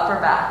the upper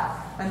back.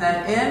 And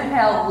then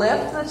inhale,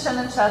 lift the chin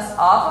and chest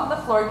off of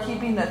the floor,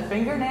 keeping the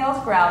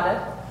fingernails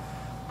grounded.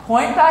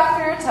 Point back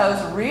through your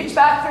toes, reach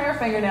back through your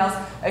fingernails,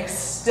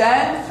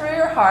 extend through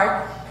your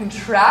heart,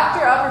 contract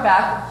your upper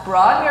back,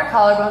 broaden your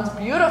collarbones,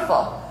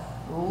 beautiful.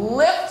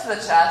 Lift the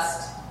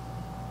chest,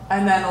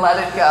 and then let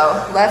it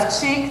go.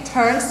 Left cheek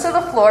turns to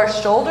the floor,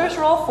 shoulders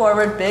roll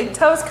forward, big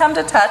toes come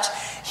to touch,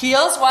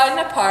 heels widen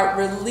apart,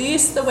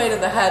 release the weight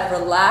of the head,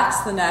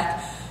 relax the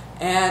neck,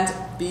 and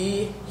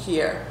be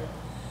here.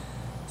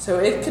 So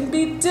it can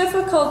be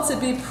difficult to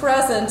be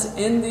present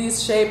in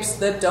these shapes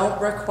that don't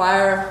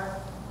require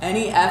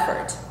any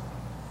effort.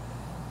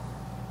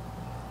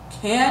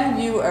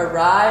 Can you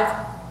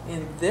arrive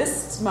in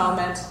this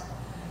moment?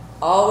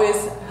 Always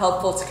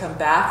helpful to come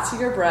back to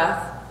your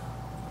breath.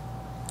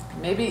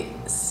 Maybe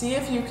see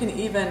if you can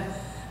even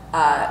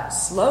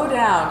slow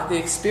down the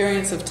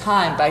experience of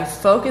time by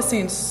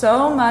focusing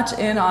so much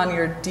in on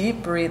your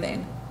deep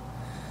breathing.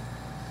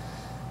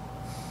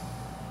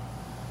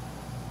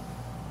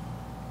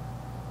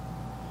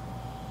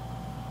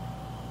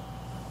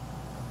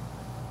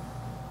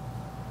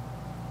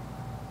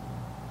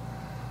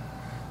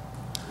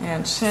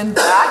 And chin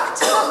back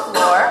to the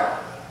floor,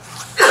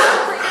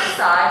 complete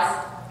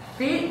sides,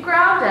 feet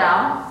ground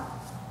down,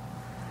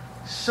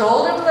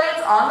 shoulder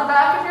blades on the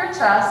back of your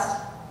chest,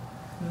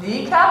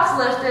 kneecaps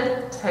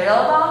lifted,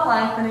 tailbone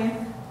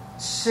lengthening,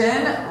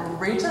 chin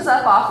reaches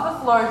up off the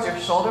floor as your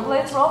shoulder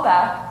blades roll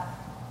back.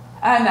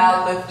 And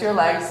now lift your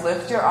legs,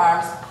 lift your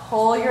arms,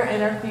 pull your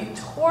inner feet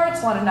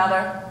towards one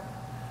another,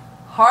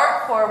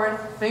 heart forward,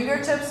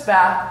 fingertips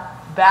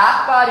back,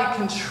 back body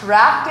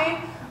contracting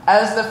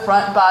as the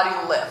front body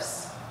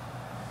lifts.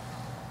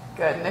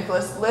 Good.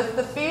 Nicholas, lift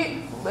the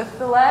feet, lift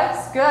the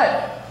legs.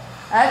 Good.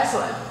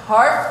 Excellent.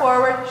 Heart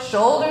forward,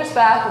 shoulders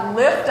back,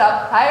 lift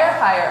up, higher,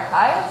 higher,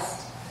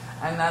 highest,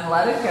 and then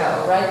let it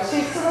go. Right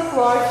cheek to the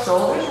floor,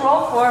 shoulders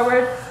roll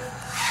forward,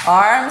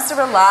 arms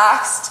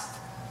relaxed,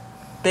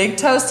 big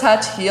toes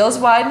touch, heels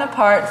widen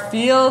apart,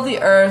 feel the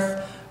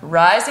earth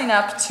rising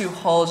up to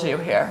hold you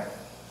here.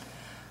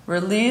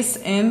 Release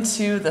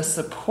into the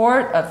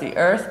support of the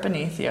earth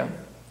beneath you.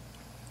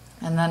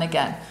 And then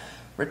again,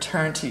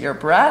 return to your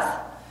breath,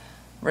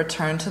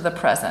 return to the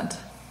present.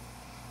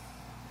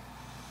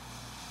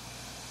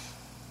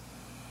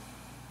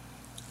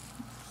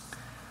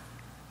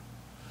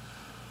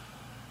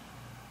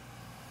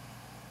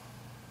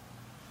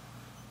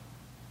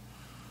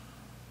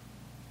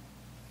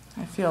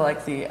 I feel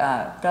like the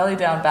belly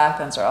down back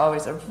bends are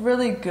always a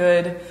really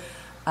good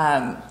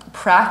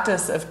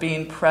practice of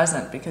being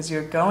present, because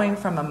you're going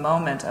from a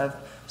moment of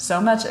so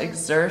much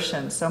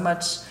exertion, so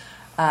much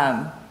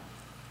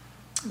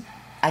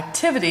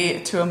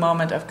activity to a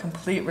moment of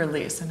complete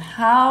release. And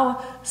how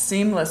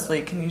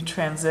seamlessly can you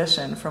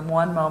transition from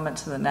one moment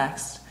to the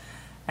next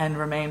and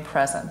remain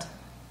present?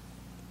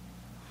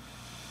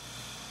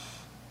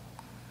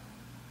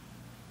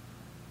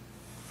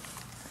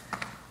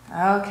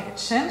 Okay,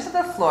 chin to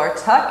the floor,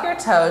 tuck your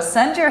toes,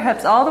 send your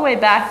hips all the way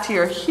back to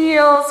your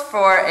heels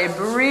for a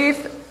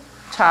brief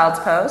child's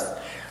pose,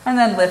 and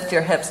then lift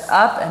your hips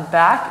up and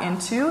back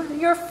into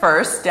your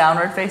first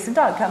downward facing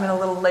dog. Come in a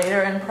little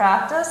later in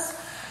practice.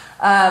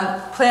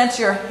 Plant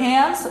your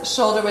hands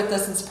shoulder width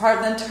distance apart,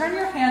 and then turn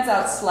your hands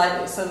out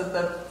slightly so that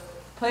the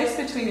place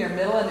between your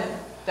middle and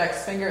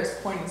index finger is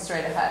pointing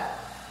straight ahead.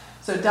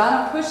 So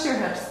Donna, push your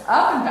hips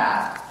up and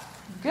back.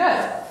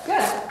 Good,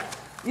 good.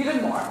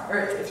 Even more. Or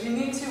if you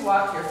need to,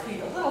 walk your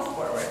feet a little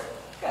forward.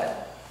 Good.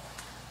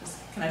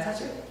 Can I touch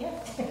you? Yeah.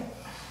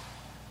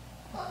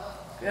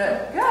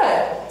 Good,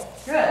 good,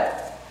 good.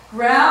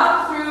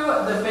 Ground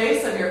through the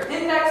base of your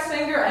index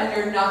finger and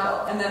your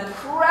knuckle, and then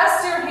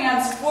press your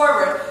hands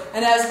forward.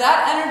 And as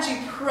that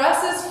energy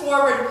presses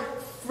forward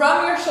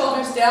from your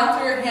shoulders down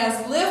through your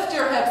hands, lift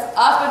your hips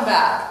up and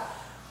back.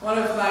 One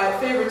of my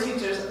favorite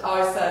teachers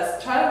always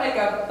says, try to make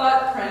a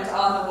butt print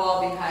on the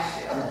wall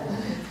behind you.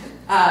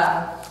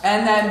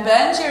 And then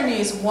bend your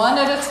knees one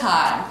at a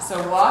time. So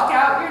walk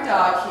out your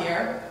dog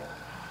here.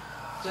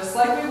 Just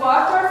like we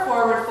walked our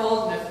forward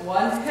fold, and if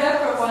one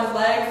hip or one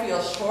leg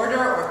feels shorter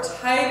or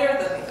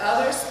tighter than the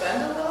other,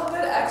 spend a little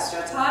bit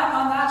extra time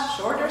on that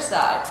shorter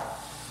side.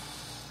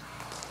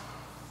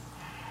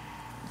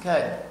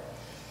 Good.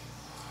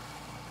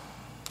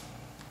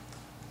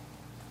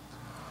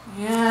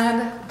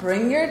 And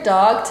bring your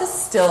dog to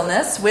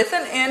stillness. With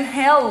an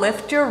inhale,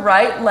 lift your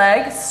right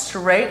leg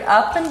straight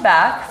up and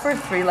back for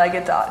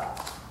three-legged dog.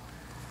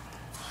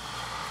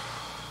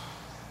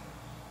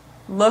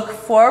 Look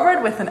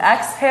forward. With an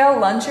exhale,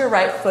 lunge your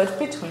right foot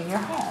between your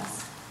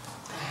hands.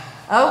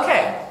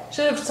 Okay,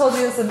 should have told you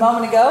this a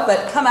moment ago,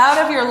 but come out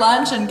of your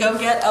lunge and go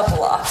get a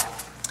block.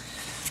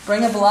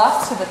 Bring a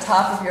block to the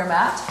top of your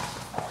mat.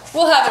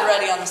 We'll have it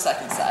ready on the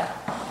second side.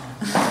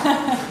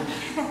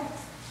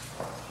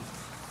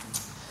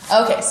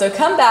 Okay, so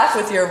come back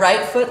with your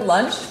right foot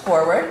lunged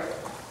forward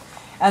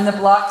and the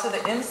block to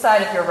the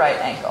inside of your right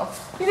ankle.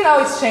 You can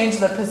always change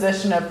the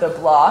position of the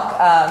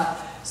block,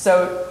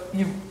 so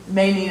you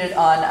may need it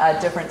on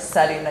a different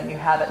setting than you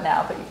have it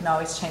now, but you can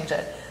always change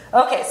it.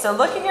 Okay, so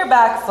look at your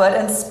back foot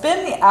and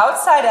spin the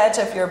outside edge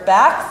of your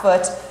back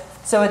foot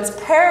so it's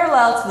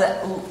parallel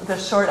to the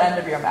short end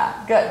of your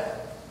mat. Good.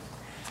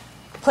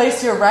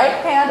 Place your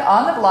right hand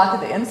on the block at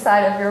the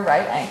inside of your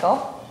right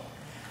ankle.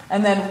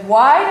 And then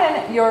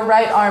widen your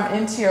right arm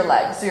into your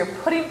leg. So you're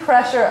putting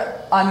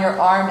pressure on your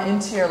arm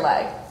into your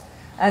leg.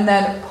 And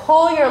then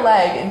pull your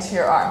leg into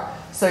your arm.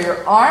 So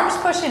your arm's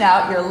pushing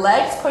out, your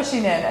leg's pushing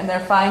in, and they're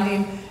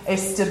finding a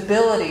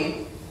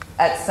stability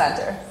at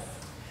center.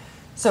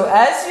 So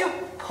as you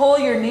pull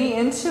your knee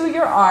into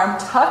your arm,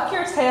 tuck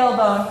your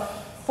tailbone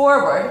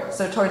forward,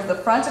 so towards the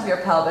front of your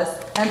pelvis,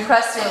 and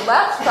press your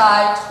left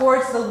thigh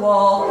towards the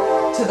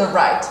wall to the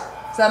right.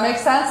 Does that make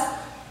sense?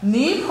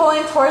 Knee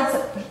pulling towards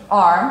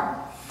arm,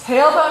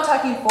 tailbone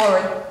tucking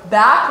forward,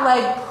 back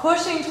leg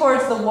pushing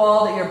towards the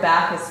wall that your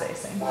back is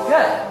facing.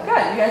 Good,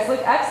 good. You guys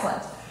look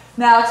excellent.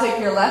 Now take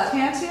your left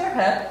hand to your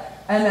hip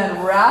and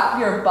then wrap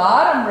your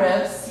bottom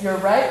ribs, your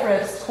right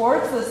ribs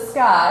towards the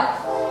sky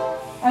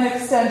and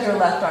extend your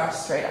left arm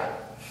straight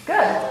up.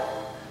 Good.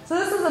 So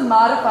this is a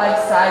modified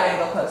side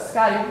angle pose.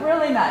 Scotty,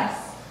 really nice.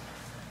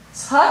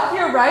 Tuck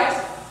your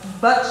right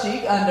butt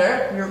cheek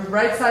under, your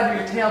right side of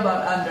your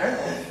tailbone under.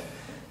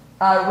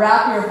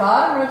 Wrap your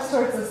bottom ribs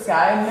towards the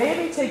sky and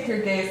maybe take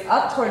your gaze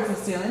up towards the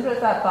ceiling, but if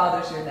that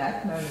bothers your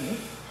neck, no need.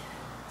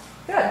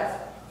 Good.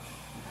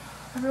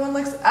 Everyone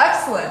looks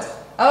excellent.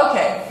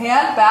 Okay,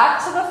 hand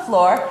back to the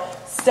floor.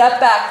 Step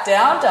back,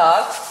 down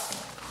dog.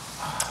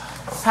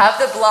 Have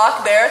the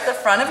block there at the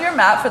front of your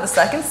mat for the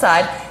second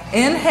side.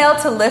 Inhale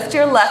to lift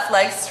your left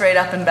leg straight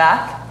up and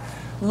back.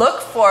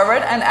 Look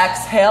forward and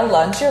exhale,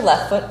 lunge your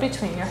left foot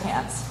between your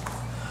hands.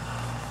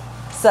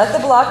 Set the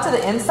block to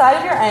the inside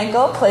of your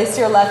ankle. Place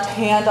your left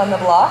hand on the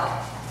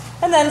block.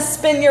 And then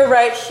spin your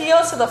right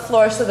heel to the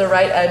floor so the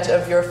right edge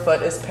of your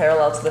foot is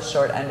parallel to the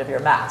short end of your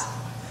mat.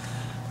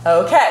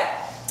 Okay.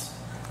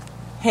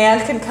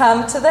 Hand can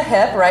come to the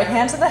hip, right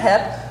hand to the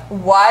hip.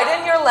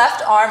 Widen your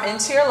left arm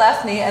into your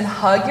left knee and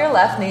hug your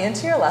left knee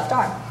into your left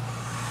arm.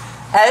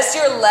 As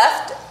your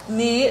left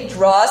knee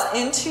draws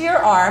into your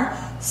arm,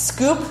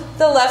 scoop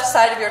the left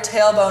side of your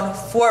tailbone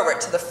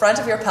forward to the front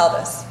of your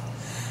pelvis.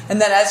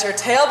 And then as your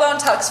tailbone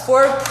tucks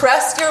forward,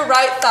 press your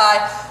right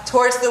thigh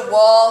towards the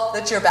wall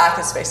that your back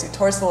is facing,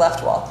 towards the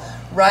left wall.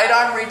 Right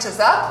arm reaches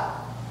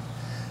up.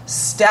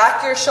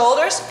 Stack your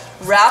shoulders.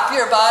 Wrap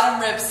your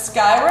bottom ribs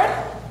skyward.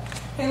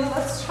 Okay,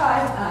 let's try.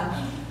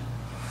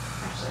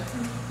 Actually, I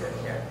think we're good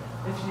here.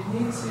 If you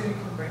need to, you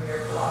can bring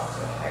your block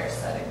to a higher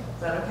setting. Is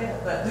that okay?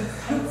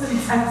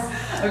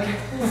 That's okay.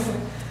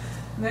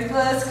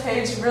 Nicholas,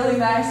 Cage, really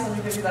nice. Let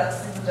me give you that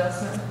sleep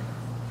adjustment.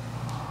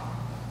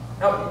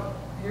 Oh,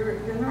 you're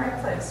in the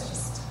right place.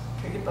 Just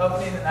keep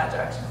opening in that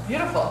direction.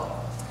 Beautiful.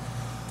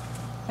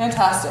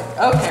 Fantastic.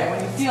 Okay,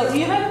 when you feel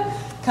even,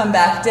 come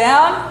back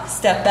down,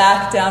 step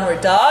back,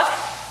 downward dog.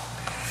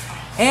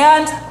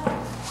 And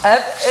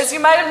as you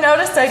might have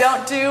noticed, I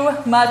don't do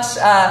much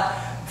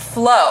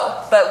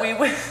flow, but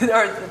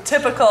or the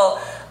typical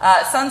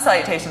sun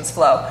salutations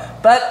flow.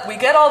 But we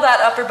get all that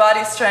upper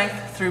body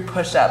strength through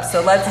push-ups.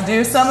 So let's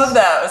do some of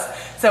those.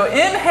 So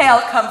inhale,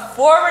 come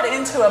forward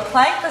into a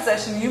plank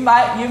position. You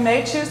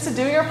may choose to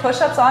do your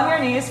push-ups on your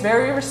knees,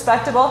 very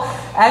respectable.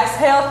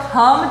 Exhale,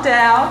 come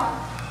down.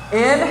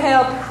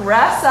 Inhale,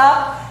 press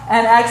up.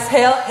 And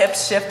exhale,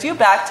 hips shift you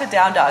back to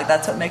down dog.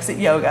 That's what makes it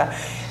yoga.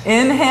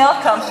 Inhale,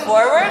 come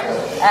forward.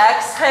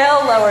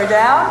 Exhale, lower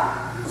down.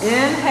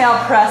 Inhale,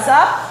 press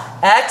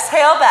up.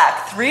 Exhale,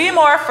 back. 3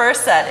 more,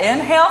 first set.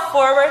 Inhale,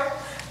 forward.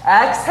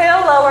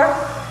 Exhale, lower.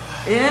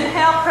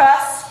 Inhale,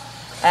 press.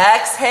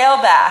 Exhale,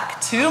 back.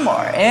 2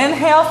 more.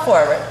 Inhale,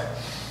 forward.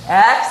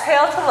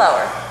 Exhale to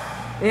lower.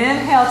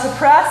 Inhale to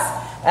press.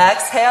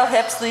 Exhale,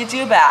 hips lead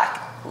you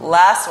back.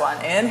 Last one.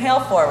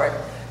 Inhale, forward.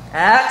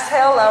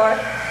 Exhale, lower.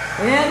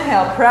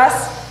 Inhale,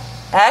 press.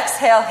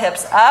 Exhale,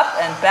 hips up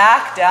and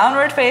back,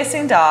 downward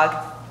facing dog.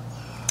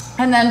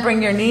 And then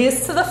bring your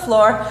knees to the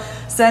floor.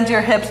 Send your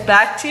hips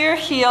back to your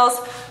heels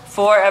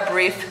for a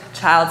brief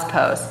child's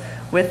pose.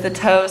 With the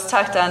toes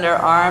tucked under,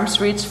 arms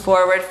reach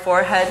forward,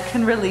 forehead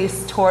can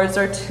release towards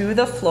or to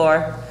the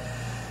floor.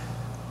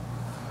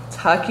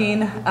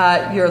 Tucking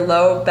your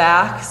low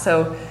back,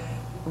 so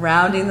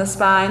rounding the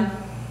spine.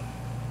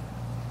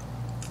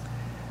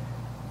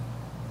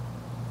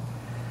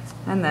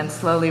 And then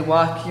slowly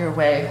walk your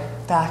way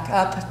back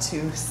up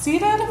to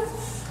seated.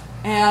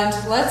 And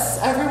let's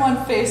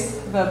everyone face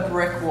the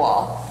brick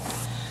wall.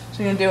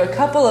 So you're going to do a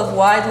couple of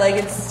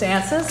wide-legged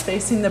stances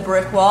facing the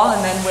brick wall,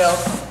 and then we'll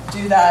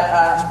do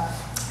that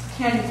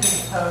candy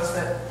cane pose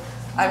that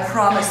I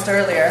promised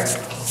earlier.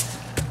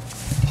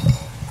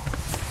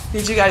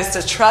 Need you guys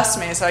to trust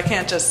me, so I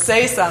can't just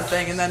say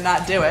something and then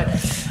not do it.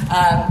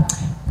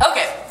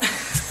 Okay.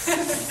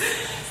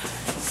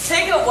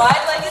 Take a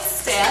wide-legged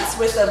stance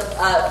with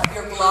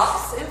your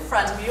blocks in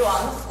front of you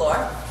on the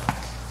floor.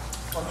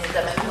 We'll need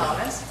them in a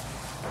moment.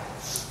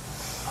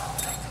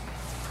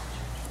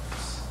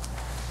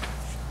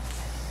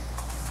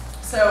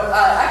 So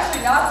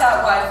actually not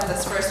that wide for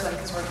this first one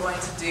because we're going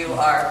to do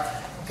our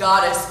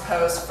goddess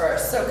pose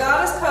first. So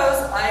goddess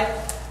pose,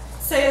 I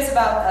say, is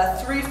about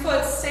a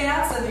 3-foot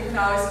stance, and you can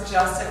always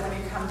adjust it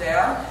when you come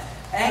down.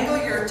 Angle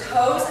your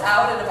toes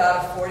out at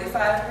about a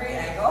 45-degree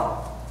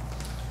angle.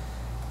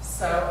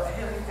 So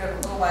here you go a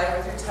little wider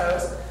with your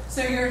toes.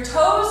 So your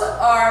toes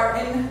are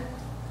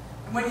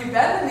when you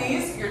bend the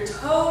knees, your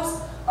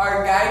toes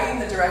are guiding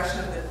the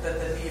direction of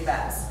the knee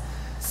bends.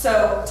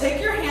 So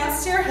take your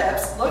hands to your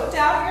hips, look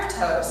down at your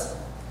toes,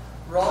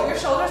 roll your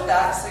shoulders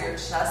back so your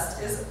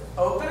chest is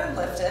open and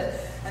lifted,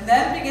 and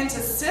then begin to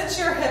sit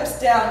your hips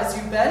down as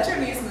you bend your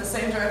knees in the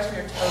same direction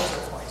your toes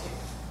are pointing.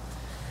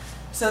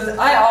 So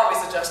I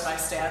always adjust my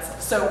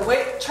stance. So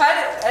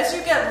as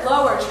you get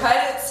lower,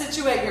 try to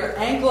situate your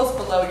ankles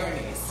below your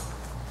knees.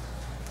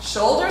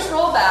 Shoulders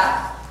roll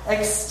back,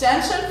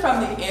 extension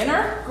from the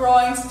inner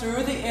groins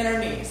through the inner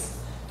knees.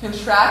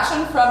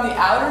 Contraction from the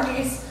outer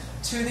knees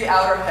to the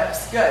outer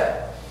hips.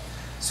 Good.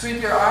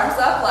 Sweep your arms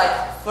up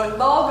like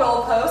football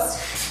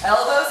goalposts,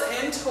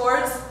 elbows in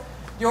towards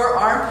your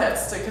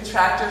armpits to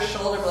contract your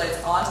shoulder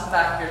blades onto the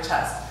back of your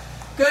chest.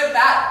 Good,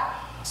 Matt.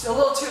 A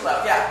little too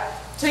low, yeah.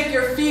 Take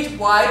your feet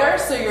wider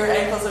so your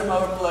ankles are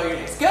more below your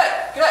knees. Good,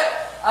 good.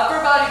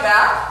 Upper body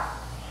back.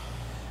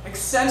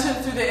 Extension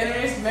through the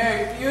inner knees.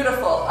 Very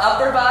beautiful.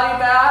 Upper body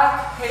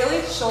back.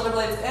 Haley, shoulder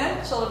blades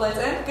in, shoulder blades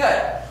in.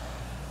 Good.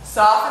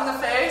 Soften the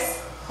face.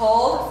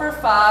 Hold for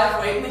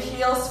 5. Weight in the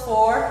heels.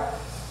 4,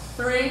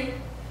 3,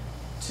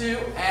 2,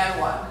 and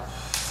 1.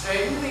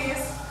 Straighten the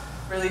knees.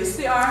 Release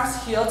the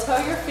arms. Heel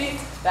toe your feet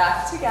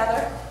back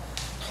together.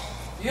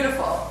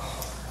 Beautiful.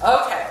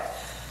 Okay.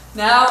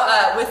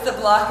 Now with the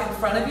block in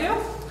front of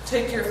you,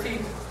 take your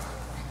feet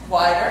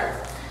wider.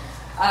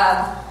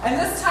 And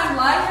this time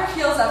line your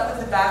heels up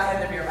with the back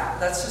end of your mat.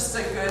 That's just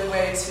a good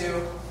way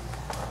to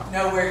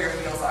know where your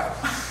heels are.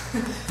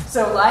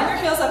 So line your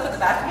heels up with the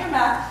back of your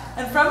mat,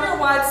 and from your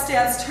wide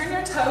stance, turn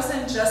your toes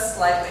in just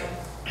slightly.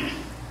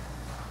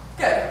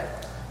 Good.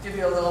 Give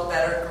you a little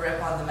better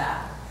grip on the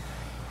mat.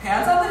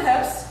 Hands on the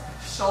hips,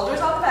 shoulders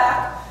on the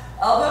back,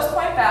 elbows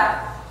point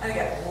back, and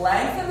again,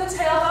 lengthen the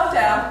tailbone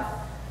down,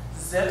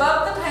 zip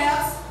up the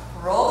pants,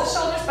 roll the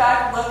shoulders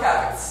back, look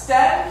up,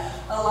 extend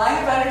a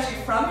line of energy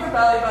from your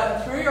belly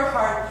button through your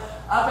heart,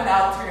 up and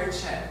out through your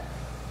chin.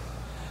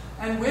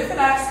 And with an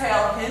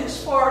exhale, hinge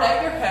forward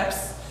at your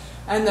hips,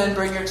 and then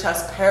bring your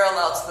chest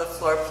parallel to the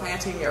floor,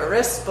 planting your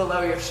wrists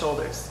below your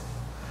shoulders.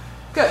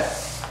 Good.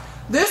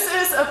 This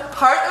is a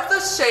part of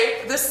the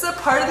shape, this is a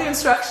part of the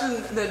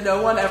instruction that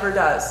no one ever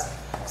does.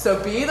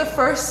 So be the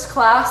first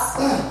class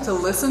to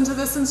listen to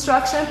this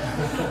instruction.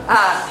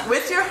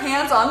 With your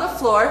hands on the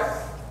floor,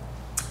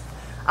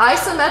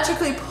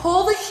 isometrically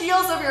pull the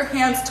heels of your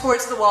hands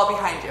towards the wall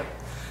behind you.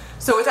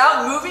 So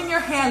without moving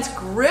your hands,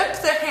 grip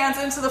the hands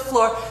into the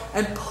floor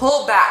and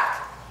pull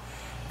back.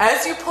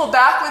 As you pull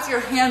back with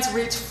your hands,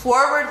 reach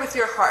forward with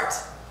your heart.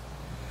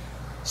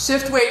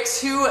 Shift weight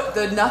to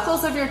the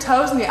knuckles of your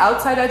toes and the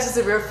outside edges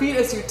of your feet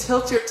as you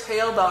tilt your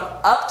tailbone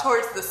up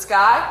towards the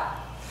sky.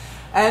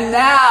 And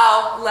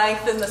now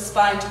lengthen the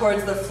spine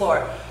towards the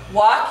floor.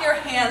 Walk your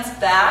hands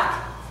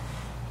back,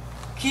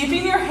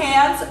 keeping your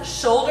hands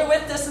shoulder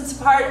width distance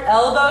apart,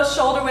 elbows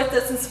shoulder width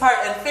distance apart,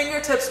 and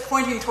fingertips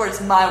pointing towards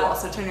my wall.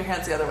 So turn your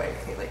hands the other way,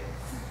 Haley.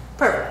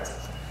 Perfect.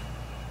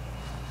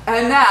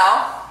 And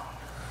now,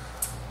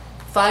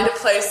 find a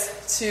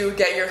place to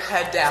get your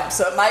head down.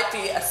 So it might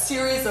be a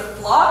series of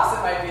blocks,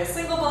 it might be a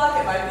single block,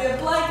 it might be a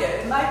blanket,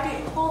 it might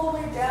be all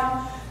the way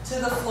down to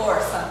the floor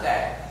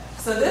someday.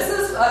 So this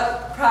is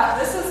a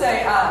pose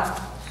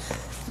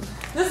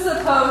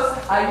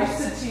I used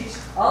to teach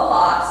a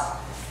lot,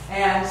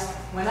 and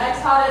when I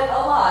taught it a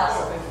lot,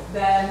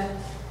 then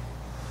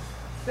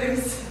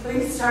things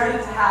started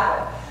to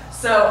happen.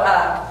 So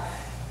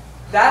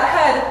that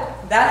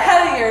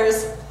head of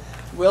yours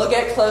will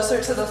get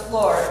closer to the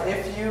floor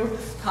if you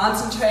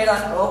concentrate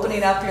on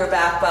opening up your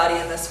back body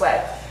in this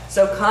way.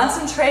 So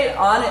concentrate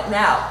on it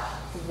now.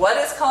 What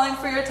is calling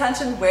for your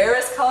attention? Where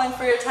is calling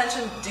for your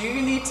attention? Do you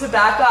need to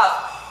back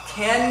off?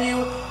 Can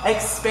you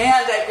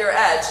expand at your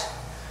edge?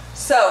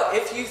 So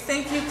if you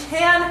think you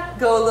can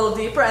go a little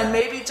deeper, and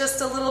maybe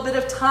just a little bit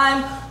of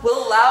time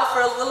will allow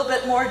for a little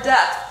bit more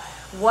depth,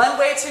 one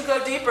way to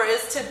go deeper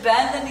is to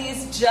bend the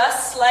knees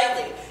just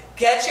slightly.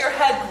 Get your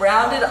head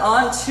grounded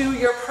onto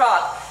your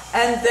prop,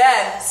 and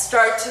then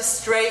start to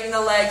straighten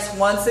the legs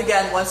once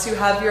again once you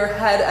have your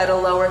head at a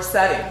lower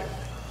setting.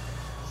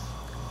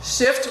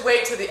 Shift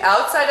weight to the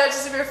outside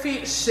edges of your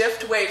feet.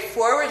 Shift weight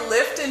forward.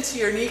 Lift into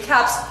your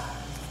kneecaps.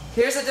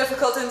 Here's a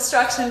difficult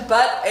instruction,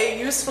 but a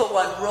useful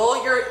one.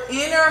 Roll your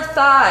inner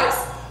thighs.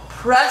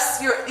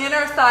 Press your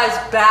inner thighs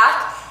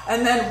back,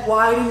 and then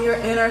widen your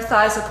inner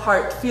thighs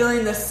apart,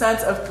 feeling this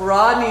sense of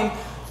broadening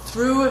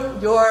through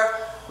your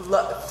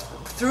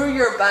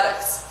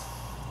buttocks.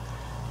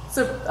 It's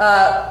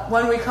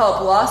one we call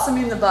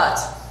blossoming the butt.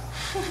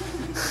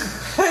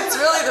 It's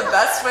really the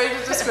best way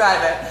to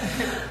describe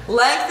it.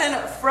 Lengthen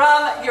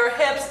from your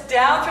hips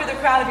down through the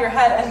crown of your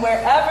head, and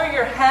wherever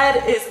your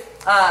head is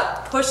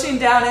pushing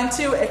down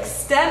into,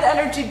 extend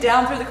energy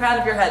down through the crown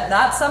of your head.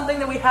 Not something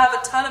that we have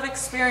a ton of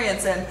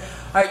experience in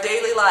our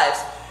daily lives.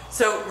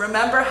 So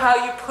remember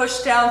how you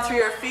push down through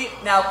your feet.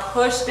 Now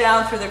push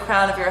down through the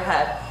crown of your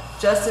head,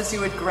 just as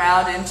you would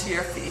ground into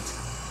your feet.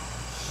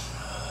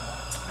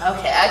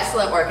 Okay,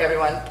 excellent work,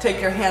 everyone. Take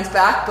your hands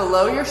back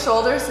below your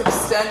shoulders,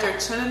 extend your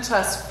chin and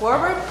chest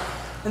forward,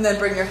 and then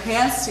bring your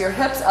hands to your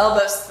hips,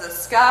 elbows to the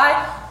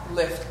sky,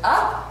 lift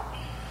up,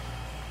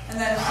 and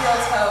then heel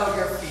toe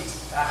your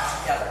feet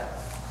back together.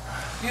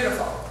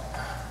 Beautiful.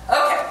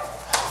 Okay,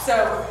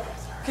 so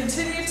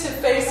continue to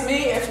face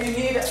me. If you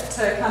need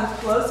to come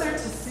closer to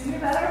see me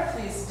better,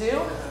 please do.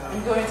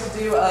 I'm going to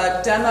do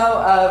a demo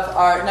of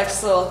our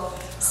next little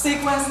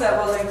sequence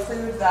that will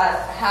include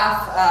that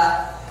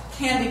half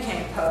candy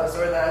cane pose,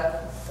 or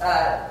the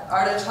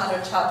Ardha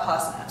Chandra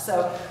Chapasana.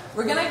 So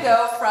we're going to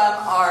go from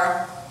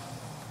our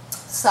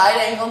side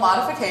angle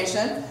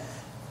modification,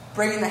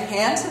 bringing the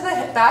hand to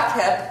the back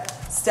hip,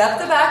 step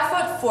the back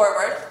foot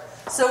forward,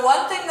 So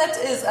one thing that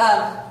is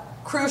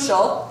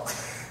crucial,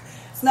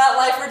 it's not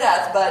life or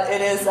death, but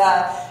it is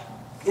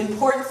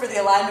important for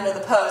the alignment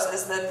of the pose,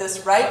 is that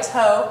this right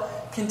toe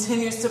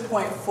continues to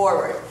point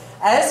forward.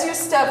 As you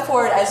step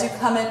forward, as you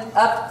come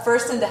up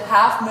first into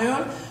half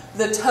moon,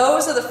 the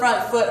toes of the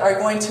front foot are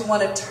going to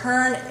want to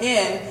turn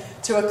in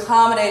to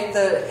accommodate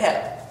the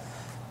hip.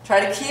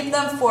 Try to keep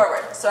them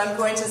forward. So I'm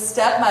going to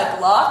step my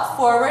block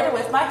forward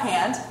with my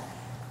hand.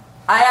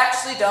 I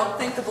actually don't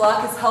think the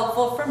block is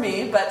helpful for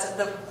me, but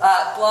the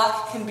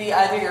block can be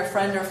either your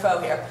friend or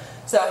foe here.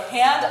 So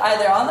hand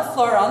either on the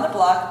floor or on the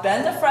block,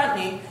 bend the front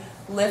knee,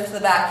 lift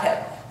the back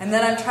hip. And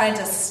then I'm trying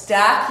to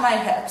stack my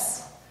hips.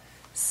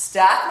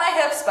 Stack my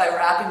hips by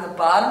wrapping the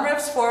bottom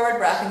ribs forward,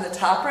 wrapping the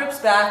top ribs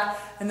back,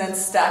 and then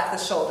stack the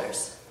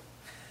shoulders.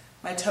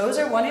 My toes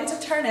are wanting to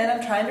turn in.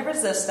 I'm trying to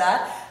resist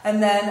that.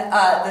 And then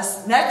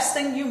this next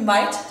thing you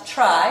might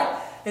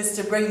try is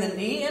to bring the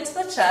knee into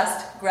the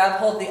chest, grab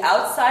hold the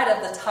outside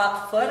of the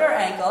top foot or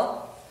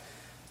ankle,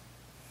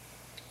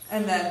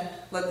 and then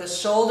let the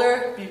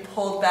shoulder be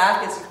pulled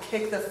back as you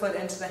kick the foot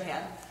into the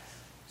hand.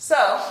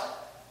 So,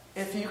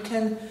 if you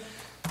can,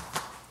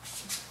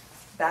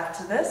 back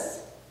to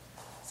this.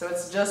 So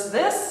it's just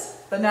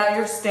this, but now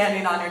you're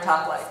standing on your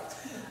top leg.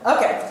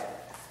 Okay,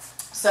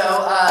 so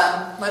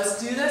let's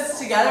do this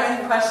together.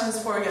 Any questions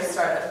before we get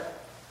started?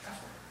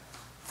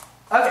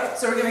 Okay,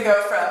 so we're going to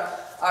go from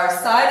our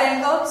side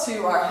angle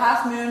to our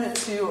half moon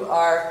to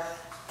our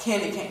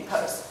candy cane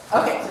pose.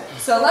 Okay,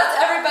 so let's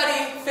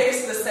everybody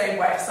face the same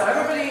way. So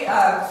everybody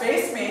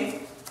face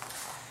me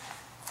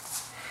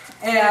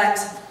and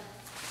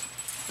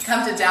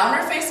come to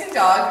downward facing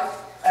dog.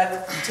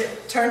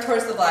 Turn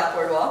towards the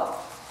blackboard wall.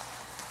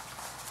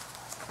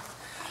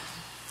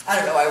 I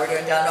don't know why we're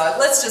doing down dog.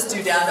 Let's just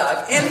do down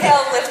dog.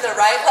 Inhale, lift the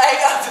right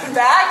leg up and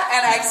back,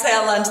 and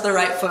exhale, lunge the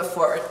right foot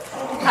forward.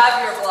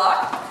 Have your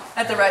block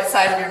at the right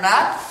side of your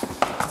mat.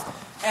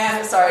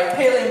 And, sorry,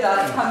 Haley and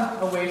Dottie, come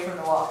away from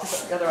the wall,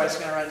 because otherwise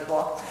you're going to run into the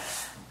wall.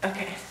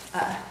 Okay.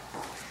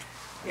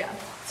 Yeah.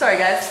 Sorry,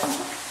 guys.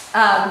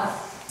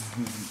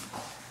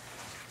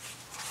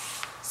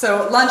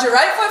 So lunge your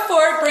right foot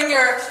forward, bring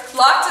your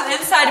block to the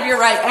inside of your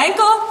right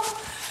ankle.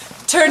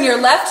 Turn your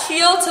left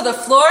heel to the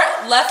floor,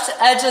 left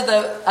edge of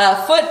the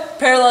foot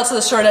parallel to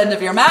the short end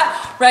of your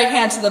mat. Right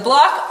hand to the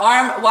block,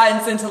 arm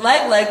widens into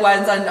leg, leg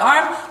widens into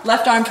arm,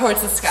 left arm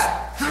towards the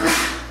sky.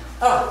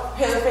 Oh,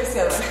 Haley, face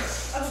the other way.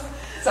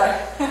 Sorry.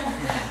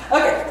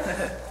 Okay.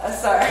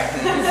 Sorry.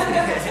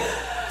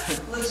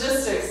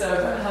 Logistics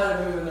of how to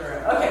move in the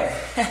room. Okay.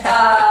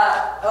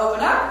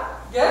 Open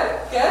up. Good,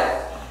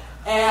 good.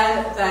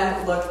 And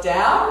then look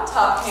down,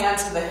 top hand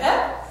to the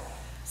hip.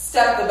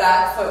 Step the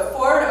back foot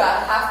forward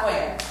about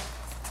halfway in.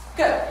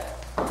 Good.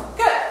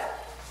 Good.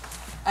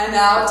 And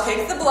now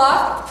take the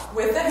block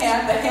with the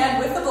hand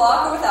with the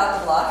block or without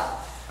the block,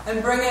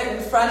 and bring it in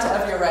front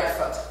of your right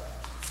foot.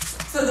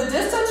 So the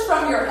distance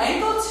from your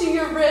ankle to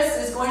your wrist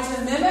is going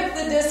to mimic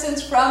the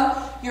distance from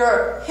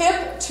your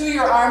hip to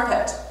your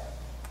armpit.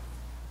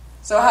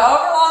 So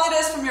however long it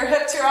is from your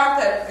hip to your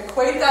armpit,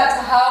 equate that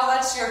to how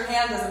much your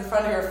hand is in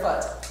front of your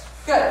foot.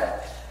 Good.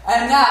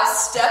 And now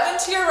step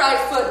into your right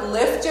foot,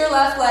 lift your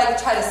left leg,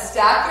 try to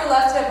stack your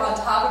left hip on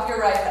top of your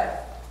right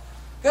hip.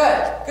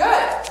 Good,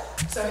 good.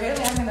 So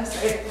Haley, I'm going to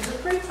say, you're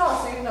pretty tall,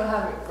 so you know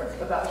how to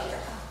grip about here.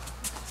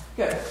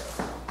 Good.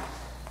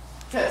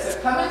 Good, so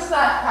come into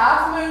that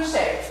half moon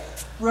shape.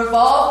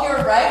 Revolve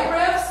your right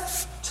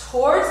ribs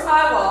towards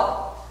my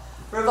wall.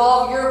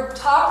 Revolve your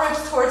top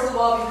ribs towards the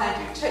wall behind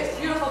you. Chase,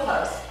 beautiful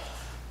pose.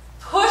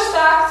 Push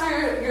back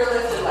through your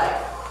lifted leg.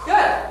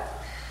 Good.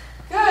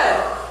 Good.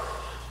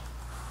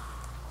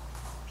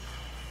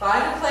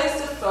 Find a place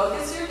to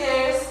focus your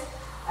gaze.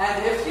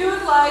 And if you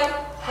would like,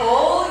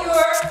 pull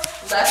your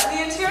left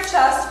knee into your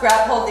chest,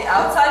 grab hold the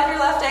outside of your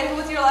left ankle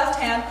with your left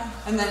hand,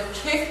 and then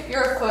kick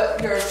your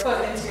foot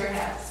into your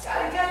hands.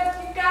 Got it,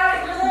 you got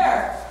it, you're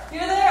there.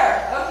 You're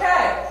there,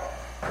 okay.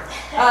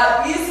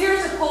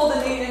 Easier to pull the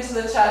knee into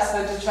the chest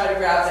than to try to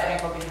grab the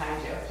ankle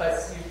behind you. But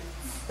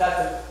that's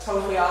a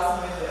totally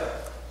awesome way to do it.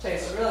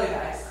 Chase, really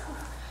nice.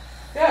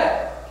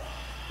 Good.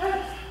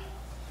 Good.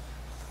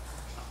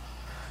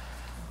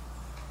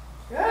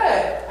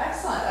 Good.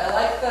 Excellent. I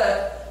like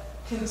the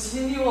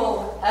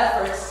continual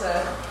efforts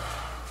to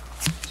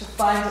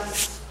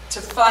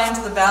find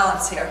the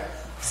balance here.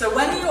 So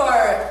when you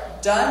are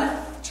done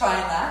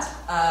trying that,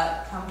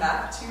 come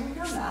back to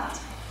your mat.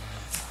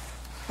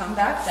 Come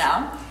back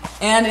down.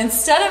 And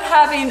instead of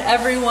having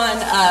everyone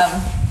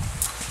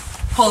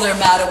pull their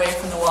mat away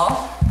from the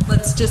wall,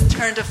 let's just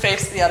turn to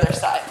face the other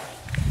side.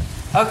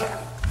 Okay.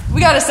 We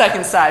got a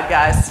second side,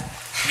 guys.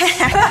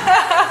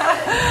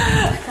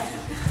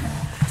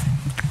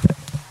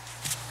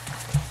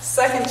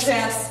 Second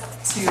chance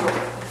to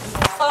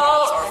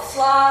fall or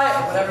fly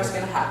or whatever's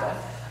going to happen.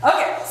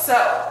 Okay, so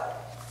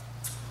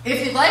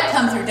if you'd like,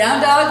 come through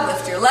down dog,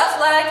 lift your left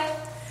leg,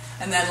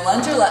 and then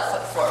lunge your left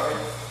foot forward.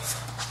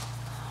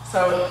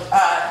 So,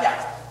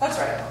 yeah, that's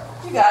right.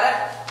 You got it.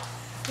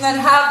 And then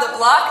have the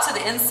block to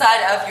the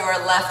inside of your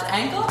left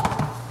ankle.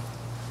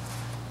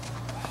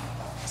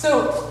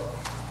 So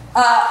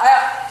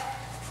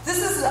This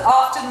is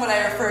often what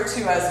I refer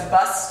to as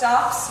bus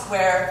stops,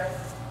 where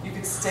you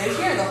could stay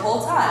here the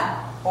whole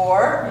time,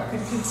 or you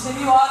could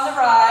continue on the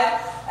ride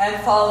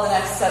and follow the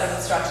next set of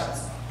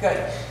instructions. Good.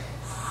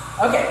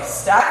 Okay,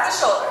 stack the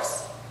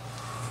shoulders.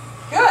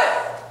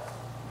 Good.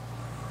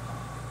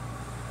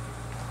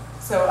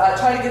 So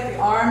try to get the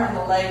arm and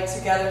the leg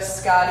together,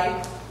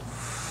 Scotty.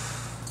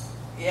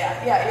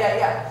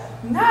 Yeah.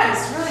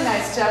 Nice, really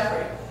nice,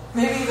 Jeffrey.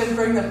 Maybe even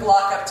bring the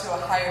block up to a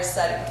higher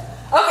setting.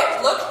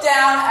 Okay, look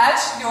down at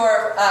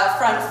your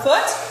front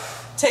foot.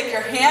 Take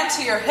your hand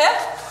to your hip.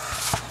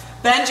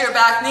 Bend your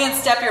back knee and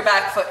step your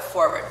back foot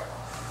forward.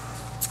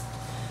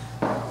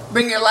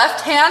 Bring your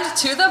left hand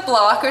to the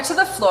block or to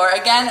the floor.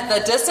 Again,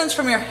 the distance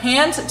from your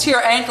hand to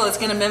your ankle is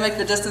going to mimic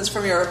the distance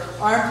from your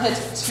armpit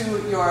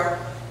to your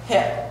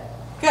hip.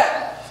 Good.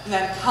 And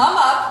then come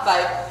up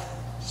by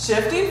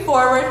shifting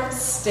forward.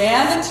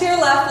 Stand into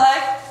your left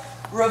leg.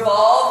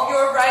 Revolve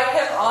your right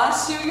hip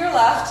onto your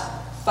left.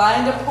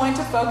 Find a point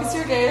to focus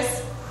your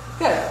gaze.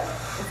 Good.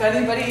 If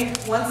anybody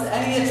wants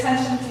any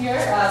attention here,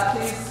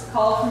 please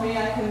call for me.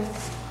 I can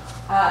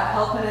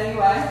help in any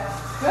way.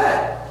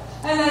 Good.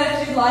 And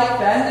then if you'd like,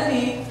 bend the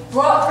knee.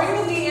 Bring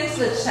the knee into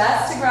the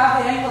chest to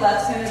grab the ankle.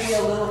 That's going to be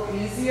a little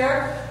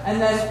easier.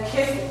 And then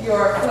kick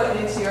your foot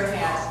into your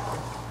hand.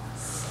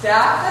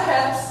 Stack the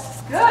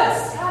hips.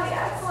 Good. Scotty,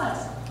 excellent.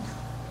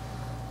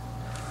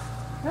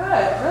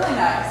 Good. Really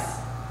nice.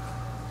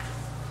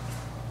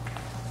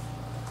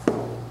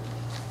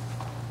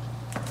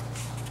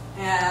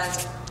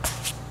 And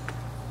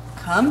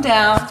come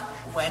down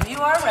when you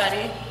are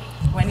ready,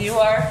 when you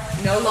are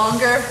no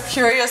longer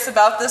curious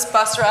about this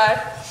bus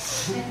ride.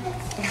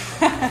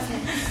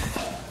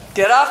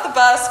 Get off the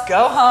bus,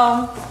 go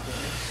home,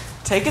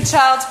 take a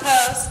child's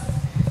pose.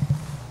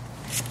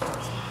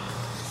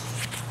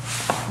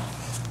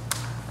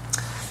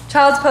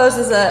 Child's pose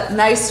is a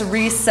nice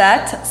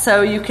reset,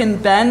 so you can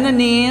bend the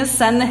knees,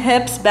 send the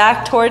hips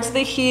back towards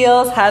the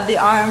heels, have the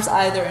arms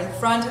either in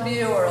front of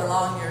you or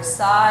along your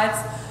sides.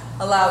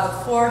 Allow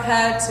the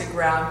forehead to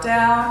ground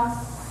down.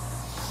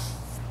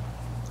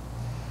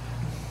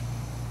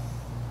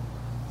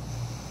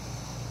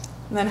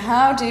 And then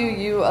how do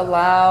you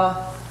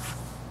allow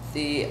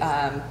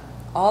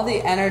all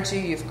the energy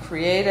you've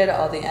created,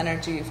 all the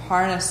energy you've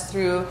harnessed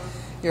through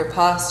your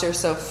posture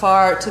so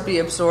far to be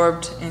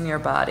absorbed in your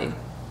body?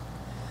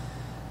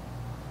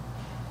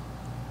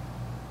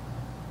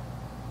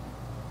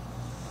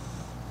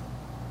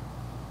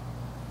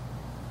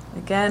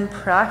 Again,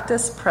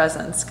 practice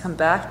presence. Come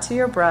back to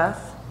your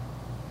breath.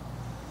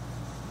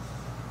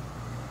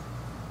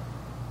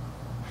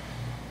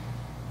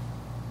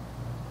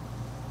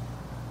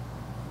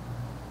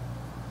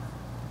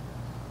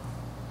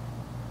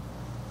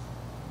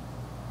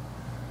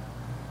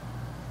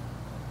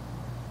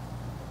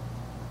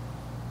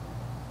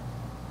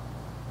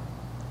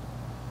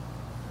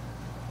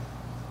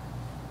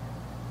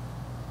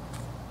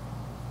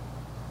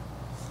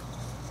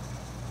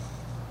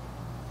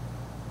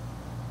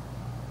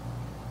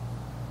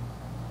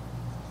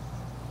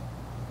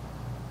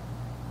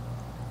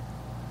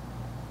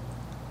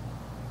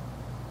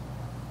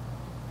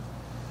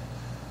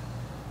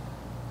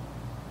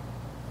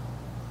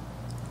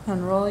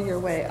 And roll your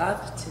way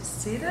up to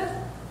seated.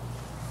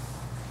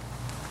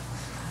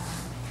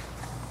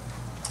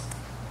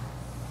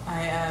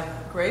 I am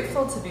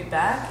grateful to be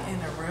back in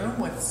a room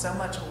with so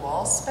much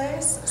wall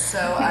space,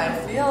 so I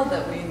feel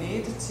that we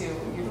need to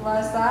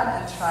utilize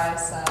that and try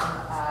some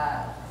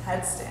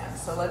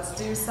headstands. So let's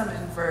do some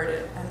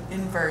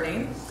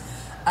inverting.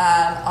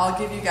 I'll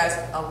give you guys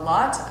a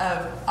lot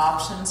of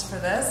options for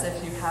this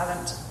if you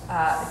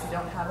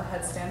don't have a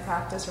headstand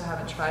practice or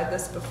haven't tried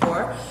this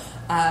before.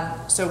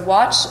 So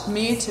watch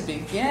me to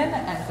begin,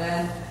 and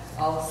then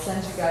I'll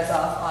send you guys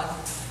off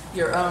on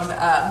your own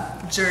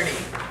journey.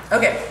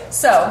 Okay,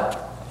 so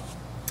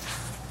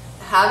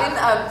having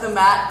the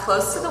mat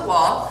close to the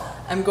wall,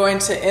 I'm going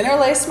to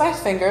interlace my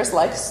fingers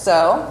like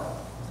so,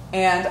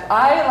 and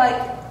I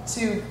like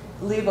to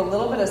leave a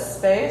little bit of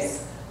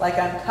space, like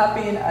I'm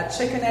cupping a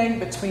chicken egg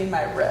between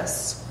my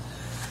wrists.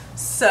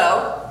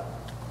 So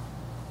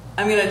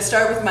I'm going to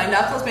start with my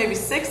knuckles maybe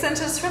 6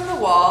 inches from the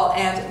wall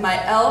and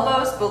my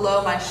elbows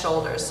below my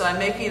shoulders. So I'm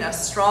making a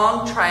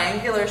strong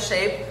triangular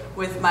shape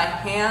with my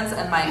hands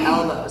and my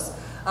elbows.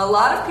 A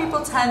lot of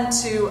people tend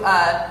to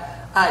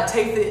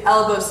take the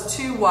elbows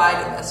too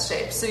wide in this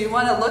shape. So you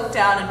want to look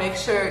down and make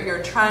sure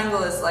your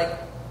triangle is like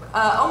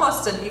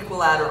almost an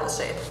equilateral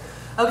shape.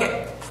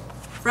 Okay,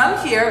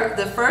 from here,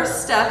 the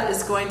first step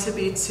is going to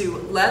be to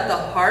let the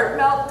heart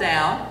melt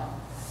down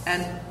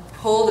and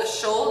pull the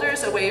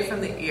shoulders away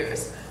from the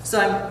ears. So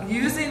I'm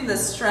using the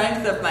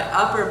strength of my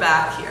upper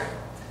back here.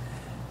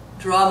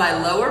 Draw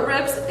my lower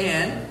ribs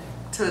in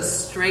to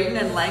straighten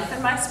and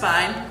lengthen my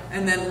spine,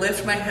 and then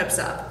lift my hips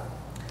up.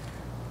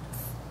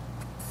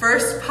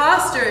 First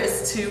posture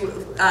is to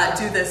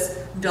do this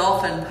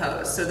dolphin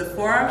pose. So the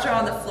forearms are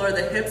on the floor,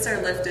 the hips are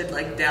lifted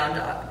like down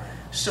dog.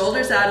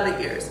 Shoulders out of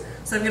the ears.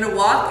 So I'm going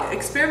to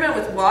experiment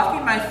with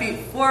walking my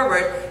feet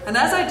forward, and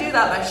as I do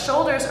that, my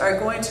shoulders are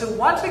going to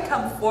want to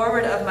come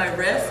forward of my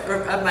wrist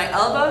or of my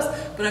elbows,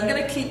 but I'm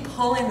going to keep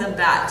pulling them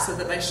back so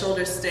that my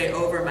shoulders stay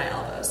over my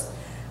elbows.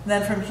 And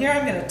then from here,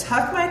 I'm going to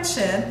tuck my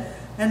chin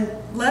and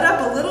let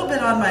up a little bit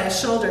on my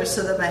shoulders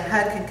so that my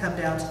head can come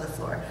down to the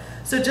floor.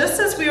 So just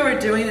as we were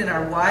doing in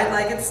our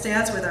wide-legged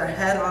stance with our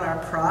head on our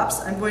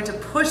props, I'm going to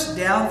push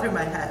down through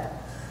my head.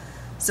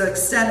 So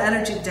extend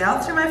energy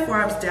down through my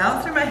forearms,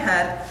 down through my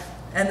head,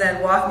 and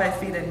then walk my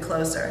feet in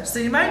closer. So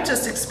you might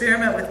just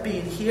experiment with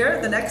being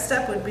here. The next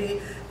step would be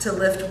to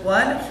lift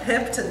one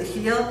hip to the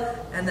heel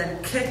and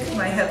then kick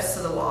my hips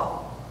to the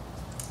wall.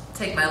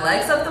 Take my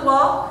legs up the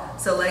wall,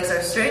 so legs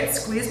are straight,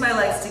 squeeze my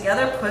legs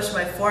together, push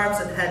my forearms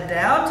and head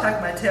down,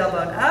 tuck my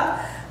tailbone up,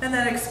 and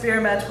then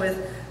experiment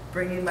with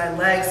bringing my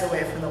legs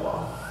away from the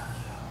wall.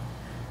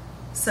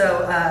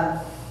 So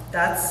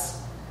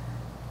that's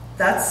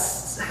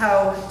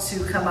how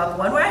to come up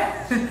one way.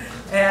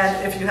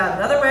 And if you have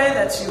another way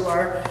that you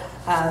are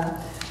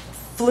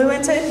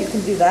fluent in, you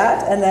can do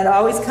that. And then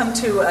always come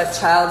to a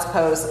child's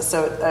pose,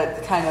 so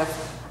a kind of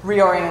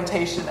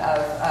reorientation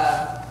of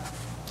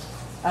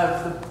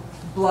the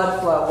blood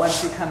flow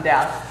once you come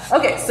down.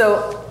 Okay,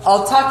 so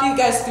I'll talk you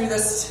guys through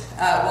this.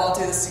 We'll all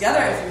do this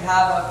together. If you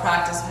have a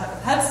practice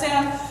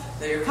headstand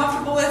that you're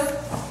comfortable with,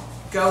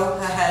 go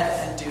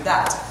ahead and do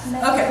that.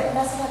 Okay.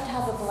 Does it have to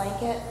have a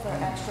blanket for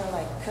extra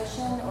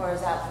cushion, or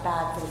is that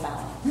bad for the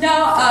balance?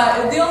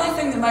 No, the only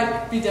thing that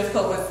might be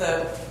difficult with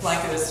the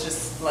blanket is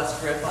just less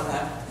grip on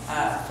the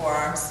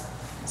forearms.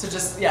 So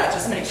just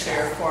make sure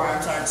your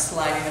forearms aren't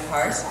sliding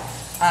apart.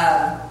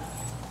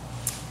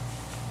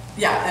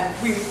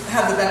 And we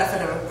have the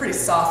benefit of a pretty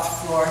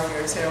soft floor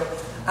here too.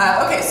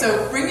 Okay,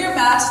 so bring your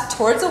mat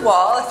towards the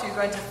wall if you're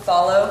going to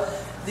follow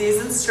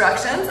these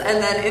instructions,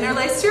 and then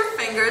interlace your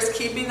fingers,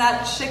 keeping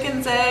that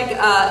chicken's egg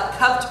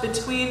cupped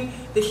between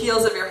the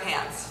heels of your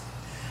hands.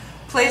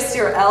 Place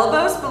your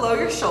elbows below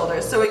your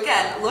shoulders. So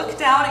again, look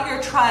down at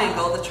your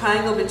triangle, the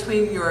triangle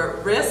between your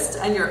wrist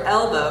and your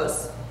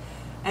elbows,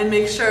 and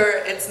make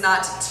sure it's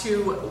not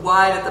too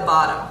wide at the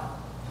bottom.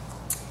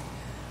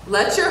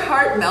 Let your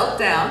heart melt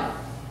down,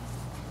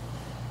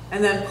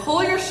 and then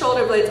pull your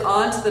shoulder blades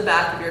onto the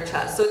back of your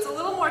chest. So it's a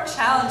little more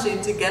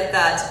challenging to get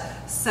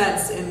that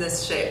sense in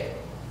this shape.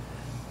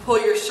 Pull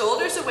your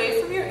shoulders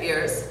away from your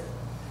ears,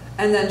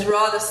 and then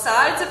draw the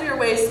sides of your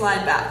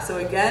waistline back. So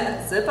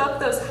again, zip up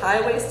those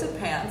high-waisted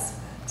pants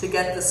to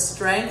get the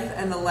strength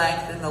and the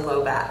length in the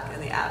low back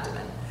and the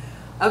abdomen.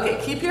 Okay,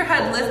 keep your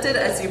head lifted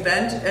as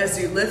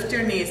you lift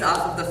your knees off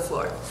of the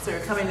floor. So you're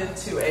coming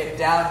into a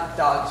down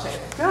dog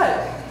shape.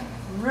 Good.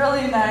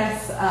 Really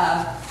nice.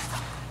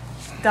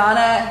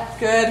 Donna,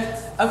 good.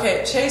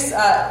 Okay, Chase,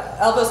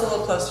 elbows a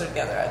little closer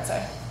together, I'd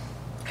say.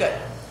 Good.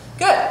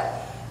 Good.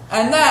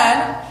 And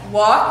then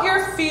walk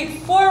your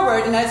feet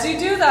forward, and as you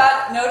do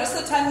that, notice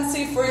the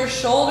tendency for your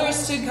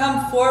shoulders to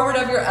come forward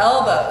of your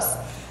elbows.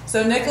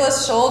 So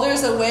Nicholas,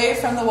 shoulders away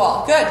from the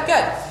wall. Good,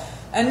 good.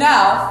 And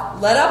now,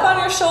 let up on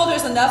your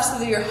shoulders enough so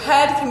that your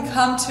head can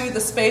come to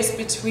the space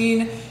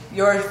between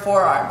your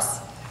forearms.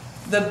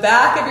 The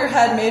back of your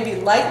head may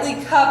be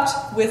lightly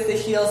cupped with the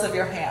heels of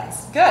your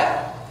hands. Good.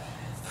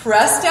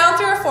 Press down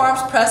through your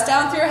forearms, press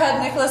down through your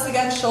head. Nicholas,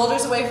 again,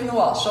 shoulders away from the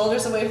wall,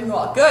 shoulders away from the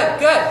wall. Good,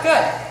 good,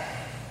 good.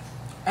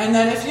 And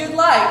then if you'd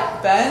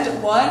like,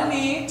 bend one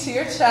knee to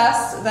your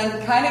chest,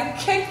 then kind of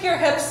kick your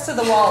hips to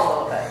the wall a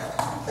little bit.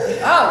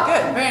 Oh,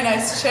 good. Very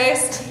nice,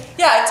 Chase.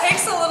 Yeah, it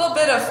takes a little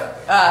bit of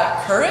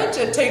courage.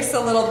 It takes a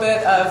little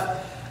bit of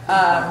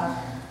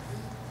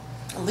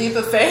leap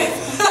of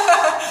faith.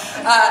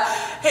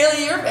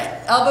 Haley, your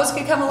elbows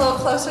can come a little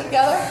closer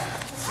together.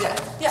 Yeah.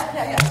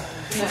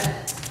 And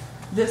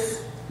then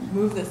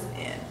move this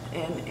in.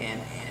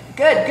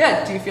 Good,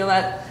 good. Do you feel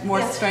that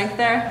more strength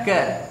there?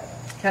 Good.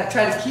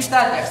 Try to keep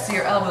that there. So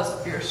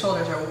your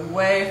shoulders are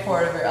way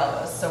forward of your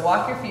elbows. So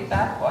walk your feet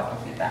back.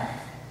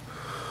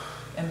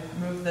 And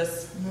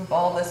move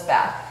all this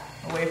back.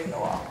 Away from the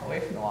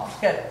wall.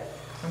 Good.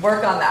 And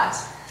work on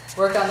that.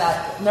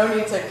 No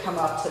need to come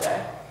up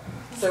today.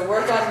 So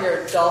work on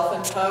your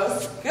dolphin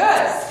pose.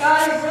 Good.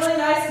 Scotty, really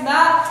nice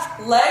mat.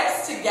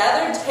 Legs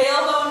together.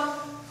 Tailbone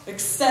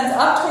extends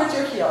up towards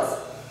your heels.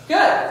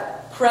 Good.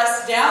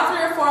 Press down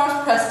through your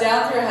forearms. Press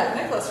down through your head.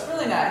 Nicholas,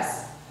 really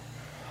nice.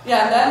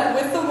 Yeah, and then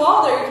with the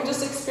wall there, you can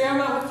just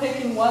experiment with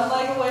taking one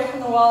leg away from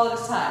the wall at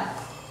a time.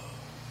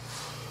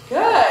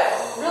 Good.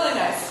 Really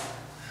nice.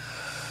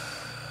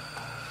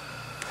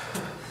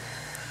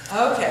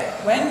 Okay,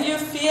 when you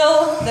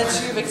feel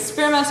that you've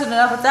experimented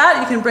enough with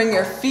that, you can bring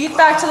your feet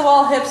back to the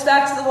wall, hips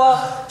back to the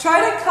wall.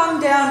 Try to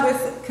come down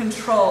with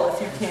control if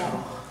you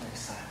can.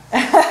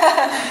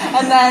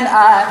 And then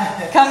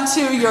come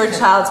to your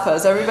child's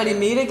pose. Everybody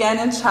meet again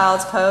in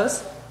child's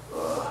pose.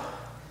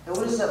 And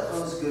what is that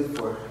pose good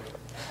for?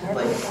 For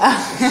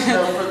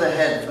the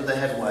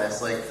head wise,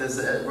 does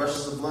it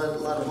rushes a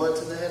lot of blood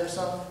to the head or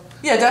something?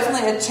 Yeah,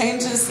 definitely. It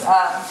changes.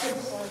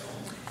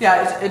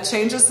 It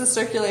changes the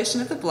circulation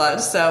of the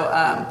blood. So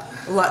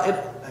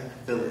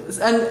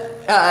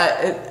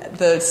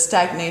the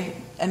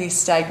any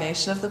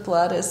stagnation of the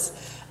blood is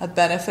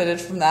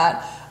benefited from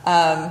that.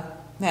 I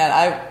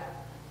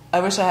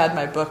wish I had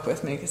my book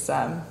with me, because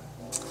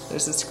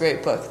there's this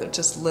great book that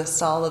just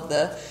lists all of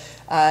the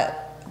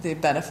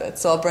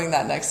benefits. So I'll bring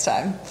that next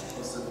time.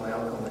 This is my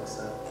uncle next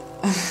time.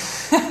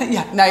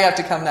 Yeah, now you have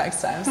to come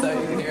next time so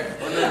you can hear it.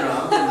 Oh,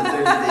 no, I'm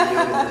doing the 30-day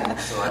yoga thing,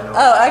 so I know.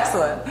 Oh,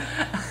 excellent.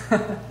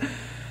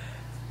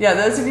 Yeah,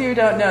 those of you who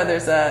don't know,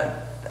 there's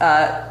a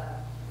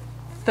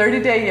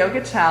 30-day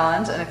yoga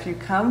challenge, and if you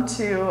come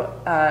to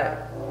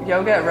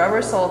yoga at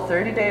Rubber Soul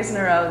 30 days in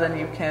a row, then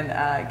you can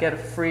get a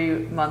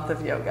free month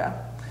of yoga.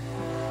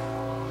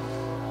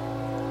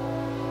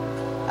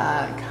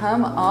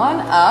 Come on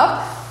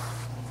up,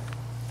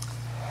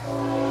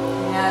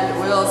 and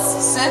we'll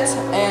sit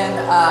in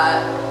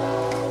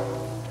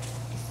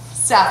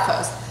staff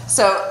pose.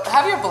 So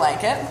have your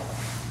blanket.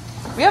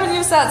 We haven't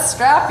used that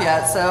strap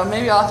yet, so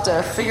maybe I'll have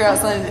to figure out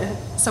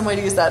some way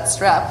to use that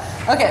strap.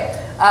 Okay,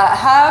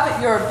 have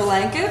your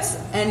blankets,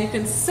 and you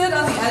can sit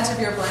on the edge of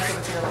your blanket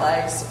with your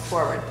legs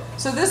forward.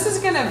 So this is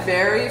going to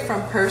vary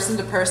from person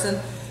to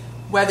person,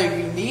 whether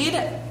you need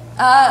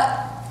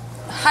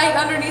height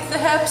underneath the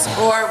hips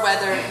or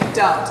whether you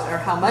don't, or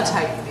how much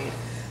height you need.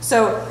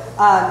 So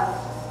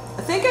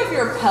think of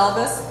your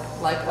pelvis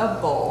like a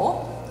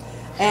bowl,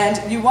 and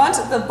you want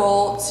the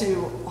bowl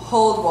to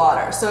hold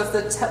water. So if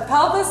the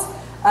pelvis,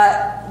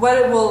 what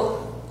it will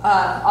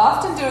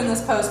often do in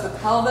this pose, the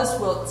pelvis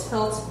will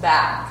tilt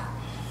back.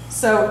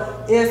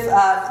 So if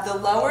the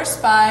lower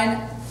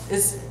spine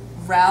is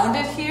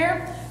rounded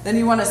here, then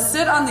you want to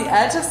sit on the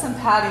edge of some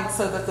padding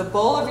so that the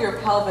bowl of your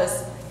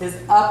pelvis is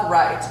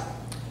upright.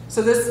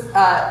 So this,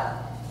 a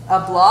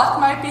block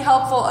might be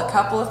helpful, a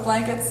couple of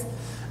blankets.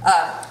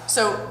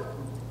 So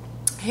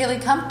Haley,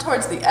 come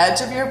towards the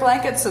edge of your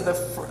blanket so the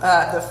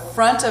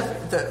front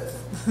of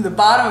the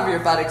bottom of your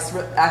buttocks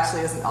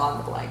actually isn't on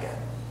the blanket.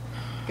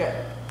 Good.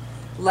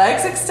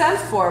 Legs extend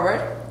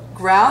forward,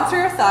 ground through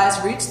your thighs,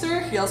 reach through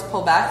your heels,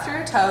 pull back through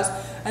your toes,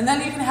 and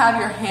then you can have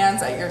your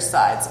hands at your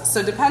sides.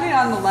 So depending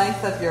on the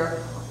length of your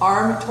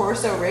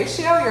arm-torso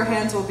ratio, your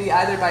hands will be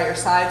either by your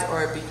sides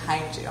or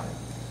behind you.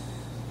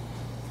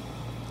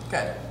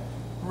 Good.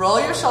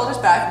 Roll your shoulders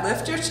back,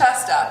 lift your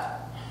chest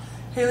up.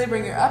 Haley,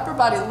 bring your upper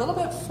body a little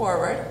bit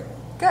forward.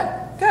 Good,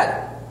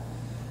 good.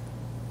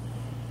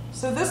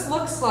 So this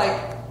looks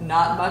like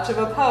not much of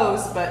a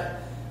pose, but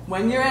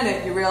when you're in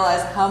it, you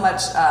realize how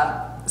much,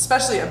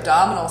 especially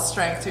abdominal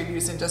strength you're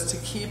using just to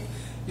keep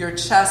your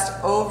chest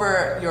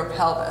over your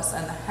pelvis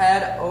and the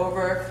head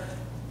over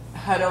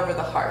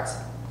the heart.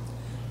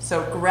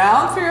 So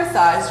ground through your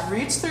thighs,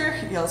 reach through your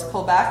heels,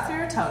 pull back through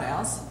your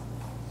toenails.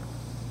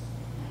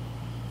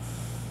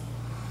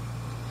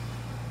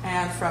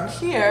 And from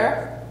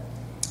here,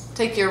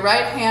 take your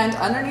right hand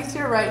underneath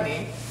your right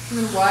knee and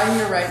then widen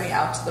your right knee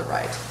out to the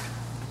right.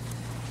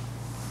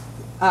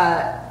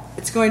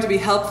 It's going to be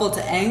helpful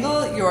to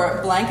angle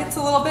your blankets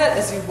a little bit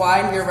as you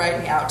widen your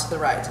right knee out to the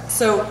right.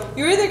 So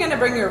you're either going to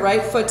bring your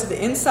right foot to the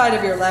inside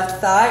of your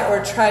left thigh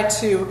or try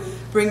to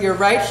bring your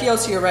right heel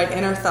to your right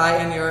inner thigh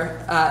and your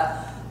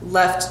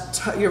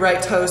your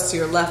right toes to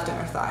your left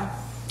inner thigh,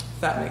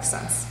 if that makes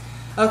sense.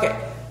 Okay,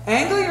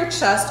 angle your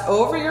chest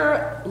over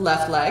your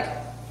left leg.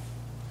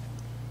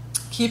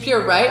 Keep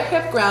your right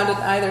hip grounded.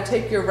 Either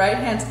take your right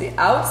hand to the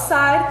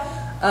outside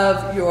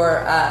of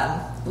your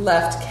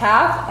left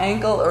calf,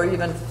 ankle, or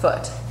even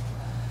foot.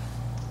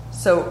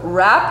 So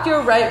wrap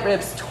your right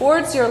ribs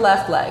towards your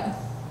left leg.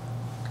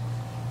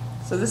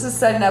 So this is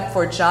setting up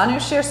for Janu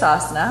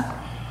Shirsasana,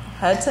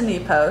 head to knee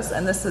pose,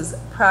 and this is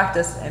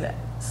practiced in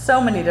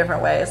so many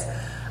different ways.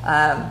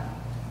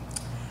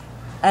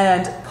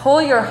 And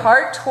pull your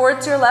heart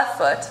towards your left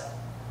foot.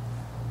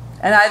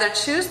 And either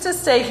choose to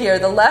stay here,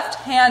 the left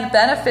hand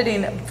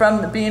benefiting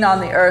from being on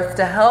the earth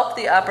to help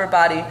the upper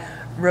body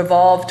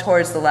revolve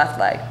towards the left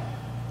leg.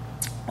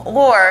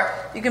 Or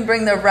you can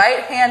bring the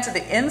right hand to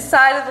the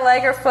inside of the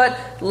leg or foot,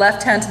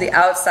 left hand to the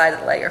outside of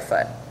the leg or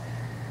foot.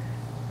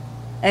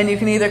 And you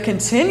can either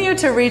continue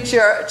to reach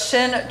your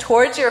chin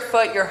towards your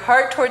foot, your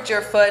heart towards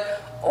your foot,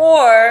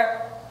 or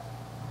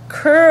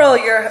curl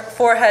your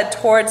forehead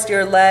towards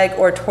your leg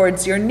or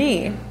towards your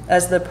knee,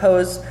 as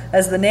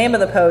the name of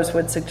the pose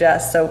would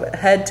suggest. So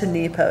head to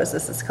knee pose,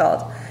 this is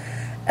called.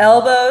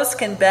 Elbows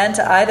can bend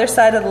to either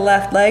side of the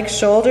left leg,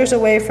 shoulders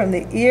away from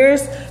the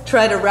ears.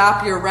 Try to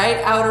wrap your right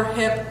outer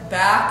hip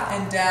back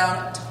and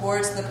down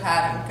towards the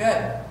padding.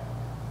 Good.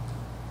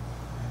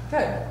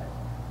 Good.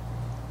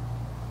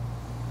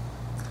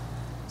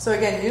 So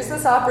again, use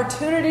this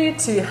opportunity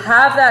to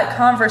have that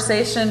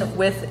conversation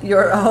with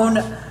your own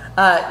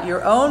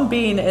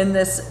being in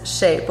this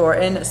shape or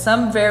in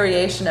some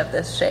variation of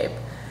this shape.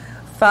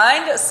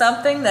 Find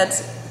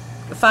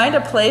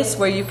a place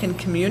where you can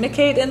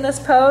communicate in this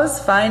pose.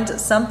 Find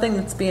something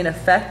that's being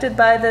affected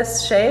by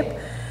this shape.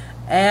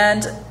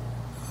 And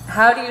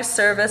how do you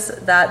service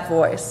that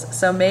voice?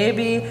 So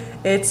maybe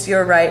it's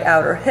your right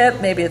outer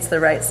hip. Maybe it's the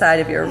right side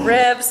of your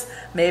ribs.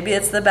 Maybe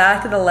it's the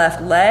back of the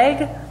left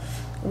leg.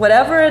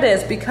 Whatever it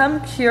is,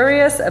 become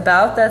curious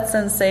about that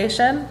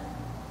sensation.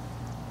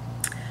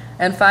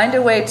 and find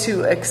a way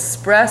to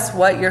express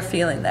what you're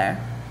feeling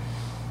there.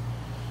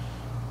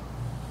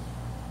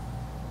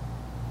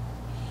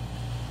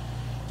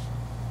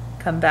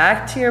 Come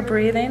back to your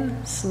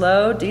breathing,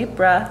 slow, deep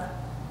breath.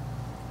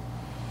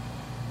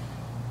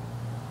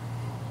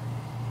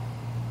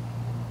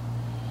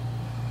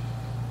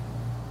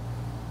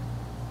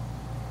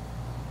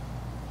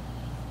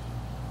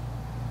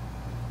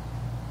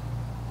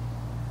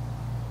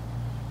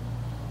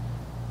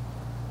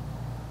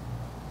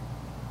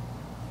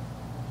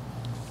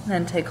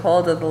 Then take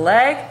hold of the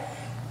leg,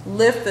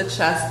 lift the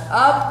chest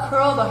up,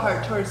 curl the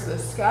heart towards the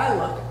sky,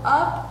 look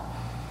up,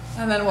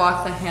 and then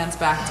walk the hands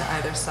back to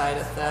either side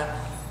of the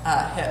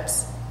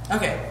hips.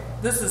 Okay,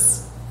 this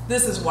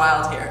is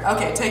wild here.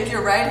 Okay, take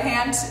your right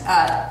hand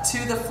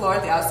to the floor,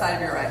 the outside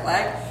of your right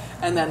leg,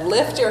 and then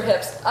lift your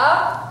hips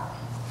up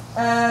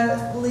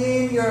and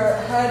lean your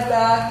head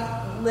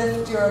back,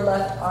 lift your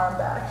left arm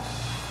back.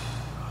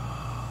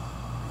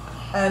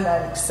 And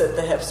then sit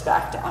the hips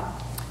back down.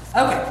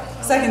 Okay,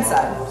 second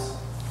side.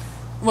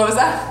 What was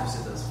that? You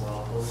said that's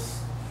wild pose.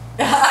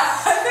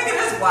 I think it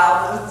is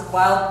wild. It's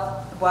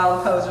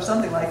wild pose or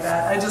something like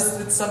that.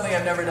 It's something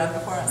I've never done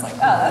before. I was like, oh,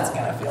 that's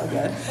gonna feel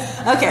good.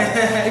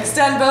 Okay,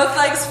 extend both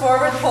legs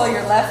forward, pull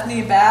your left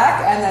knee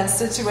back, and then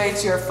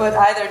situate your foot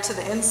either to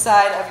the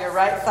inside of your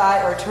right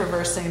thigh or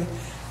traversing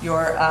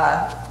your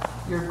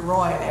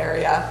groin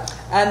area.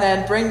 And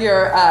then bring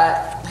your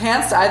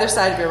hands to either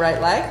side of your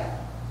right leg.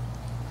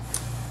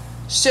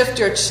 Shift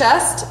your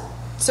chest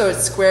so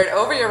it's squared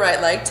over your right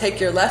leg. Take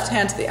your left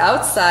hand to the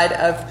outside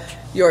of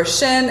your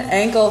shin,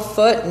 ankle,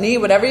 foot, knee,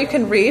 whatever you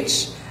can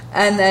reach.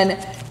 And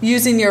then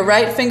using your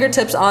right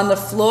fingertips on the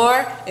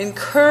floor,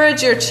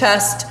 encourage your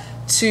chest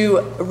to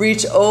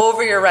reach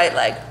over your right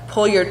leg.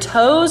 Pull your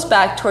toes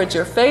back towards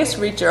your face.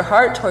 Reach your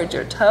heart towards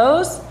your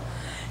toes.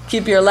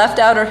 Keep your left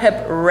outer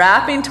hip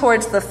wrapping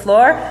towards the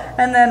floor.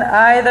 And then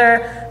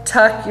either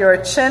tuck your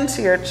chin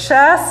to your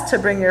chest to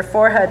bring your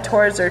forehead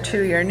towards or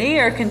to your knee,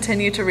 or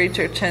continue to reach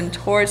your chin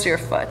towards your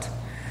foot.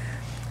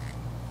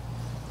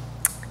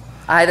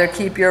 Either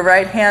keep your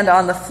right hand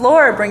on the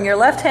floor or bring your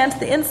left hand to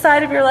the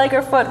inside of your leg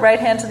or foot, right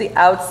hand to the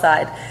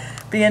outside.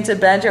 Begin to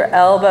bend your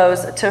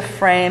elbows to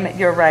frame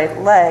your right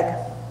leg.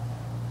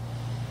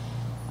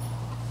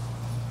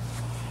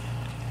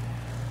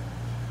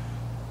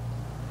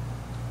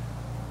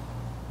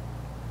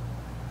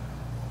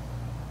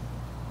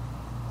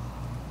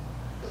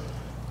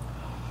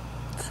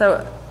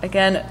 So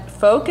again,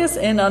 focus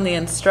in on the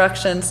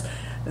instructions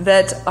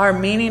that are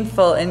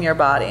meaningful in your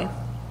body.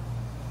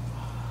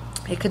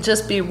 It could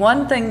just be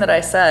one thing that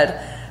I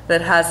said that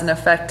has an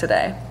effect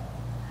today.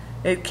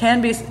 It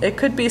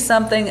could be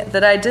something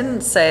that I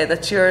didn't say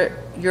that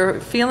you're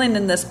feeling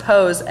in this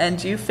pose,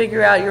 and you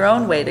figure out your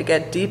own way to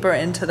get deeper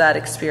into that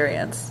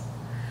experience.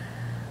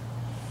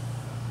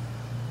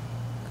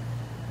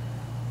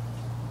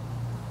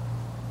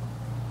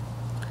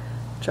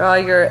 Draw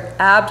your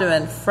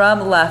abdomen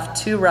from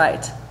left to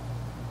right.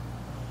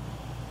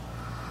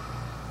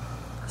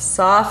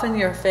 Soften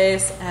your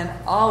face and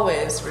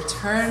always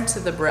return to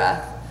the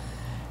breath,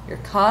 your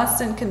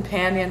constant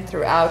companion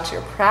throughout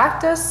your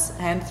practice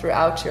and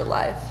throughout your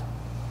life.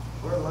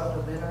 We're allowed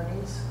to bend our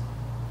knees,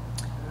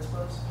 I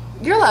suppose?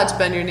 You're allowed to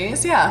bend your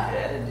knees, yeah.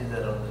 Yeah, I didn't do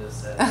that on this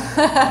side.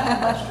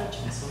 I'm not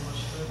stretching so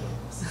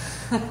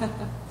much further.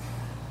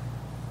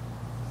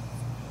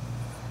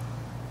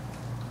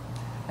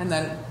 And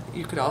then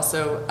you could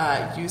also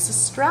use a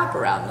strap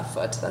around the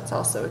foot. That's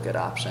also a good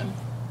option.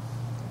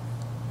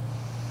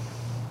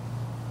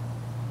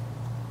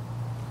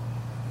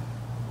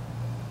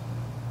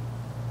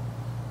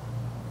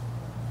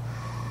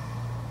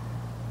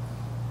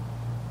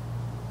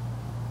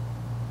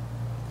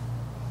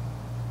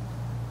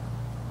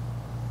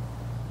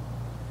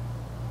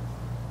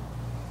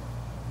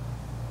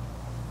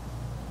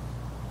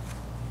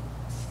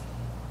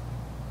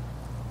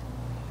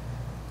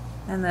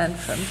 And then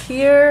from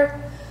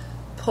here,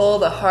 pull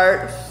the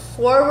heart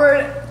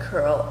forward,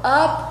 curl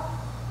up,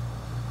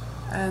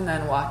 and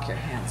then walk your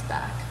hands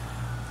back.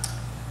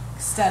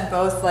 Extend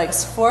both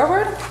legs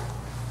forward.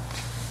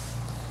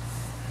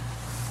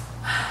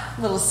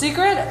 Little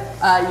secret,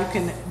 you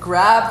can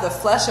grab the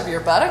flesh of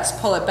your buttocks,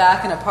 pull it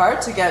back and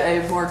apart to get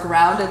a more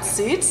grounded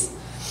seat.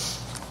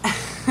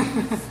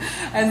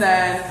 And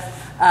then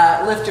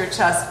lift your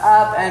chest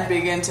up and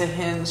begin to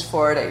hinge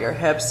forward at your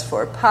hips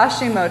for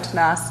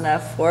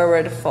Paschimottanasana,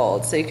 forward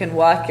fold. So you can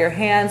walk your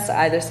hands to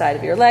either side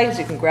of your legs.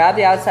 You can grab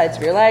the outsides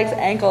of your legs,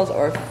 ankles,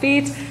 or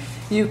feet.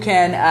 You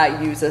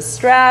can use a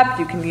strap.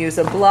 You can use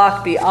a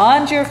block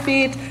beyond your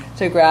feet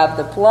to grab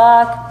the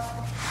block.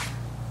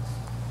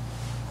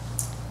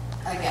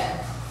 Again,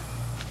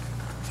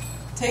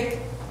 take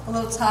a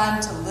little time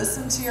to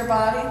listen to your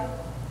body.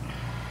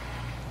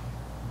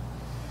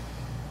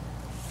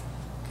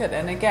 Good,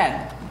 and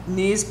again,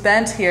 knees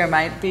bent here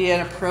might be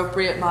an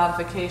appropriate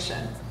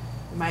modification.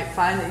 You might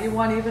find that you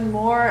want even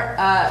more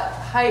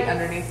height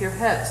underneath your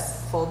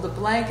hips. Fold the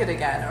blanket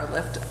again, or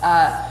lift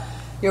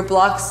your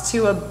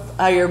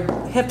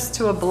hips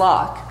to a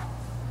block.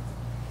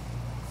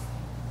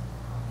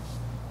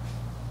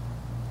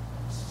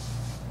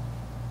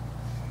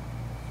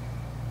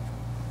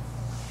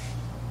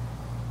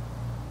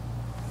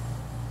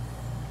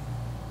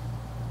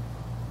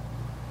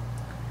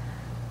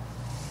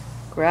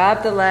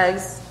 grab the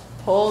legs,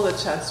 pull the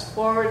chest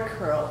forward,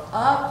 curl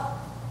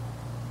up,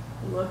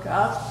 look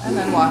up, and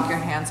then walk your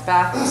hands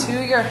back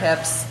to your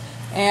hips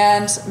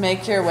and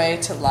make your way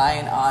to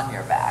lying on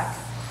your back.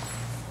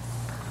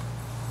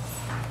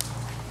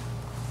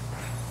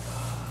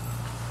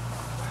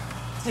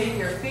 Take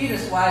your feet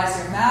as wide as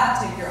your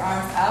mat, take your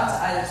arms out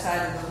to either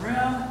side of the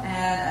room,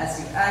 and as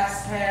you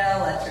exhale,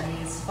 let your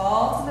knees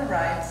fall to the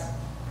right.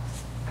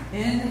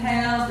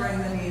 Inhale, bring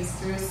the knees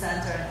through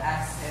center, and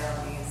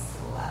exhale, knees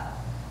to the left.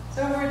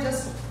 So we're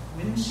just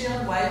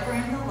windshield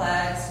wipering the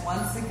legs,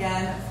 once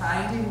again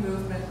finding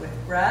movement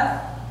with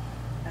breath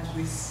as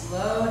we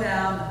slow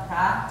down the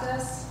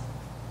practice.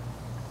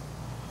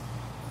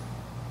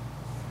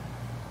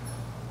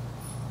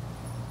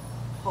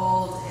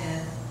 Hold in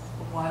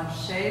one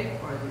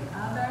shape or the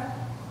other.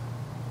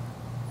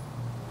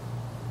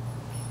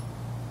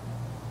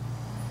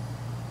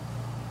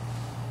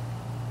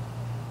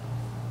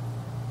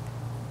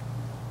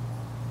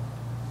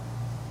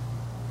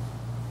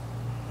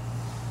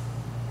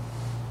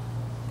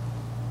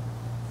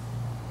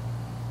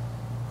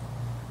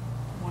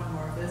 One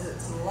more visit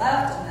to the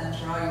left, and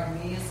then draw your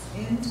knees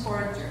in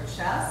towards your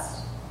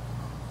chest.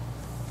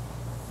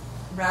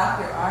 Wrap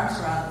your arms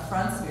around the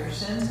fronts of your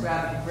shins,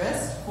 grab your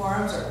wrists,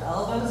 forearms, or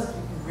elbows if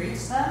you can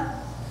reach them.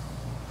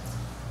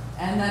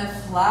 And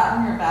then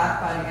flatten your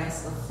back body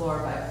against the floor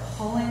by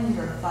pulling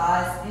your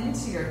thighs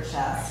into your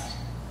chest.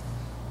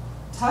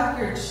 Tuck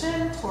your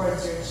chin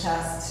towards your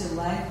chest to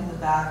lengthen the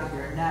back of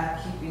your neck,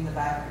 keeping the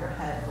back of your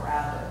head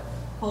grounded.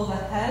 Pull the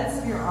heads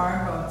of your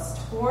arm bones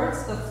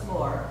towards the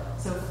floor,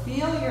 so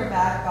feel your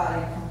back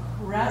body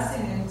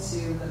compressing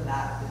into the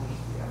mat beneath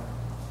you.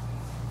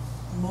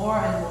 More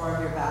and more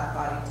of your back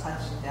body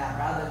touching down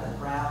rather than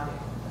rounding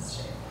in this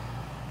shape.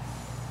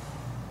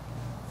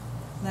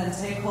 And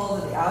then take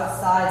hold of the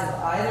outsides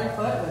of either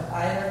foot with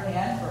either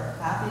hand for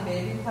a happy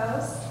baby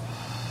pose.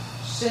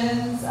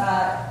 Shins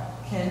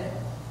can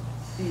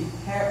be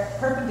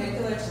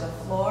perpendicular to the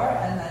floor,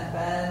 and then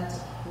bend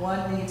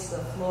one knee to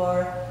the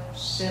floor,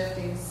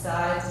 shifting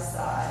side to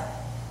side.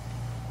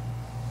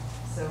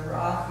 So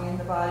rocking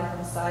the body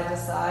from side to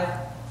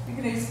side. You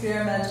can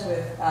experiment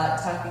with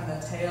tucking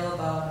the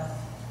tailbone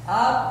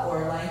up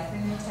or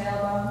lengthening the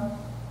tailbone.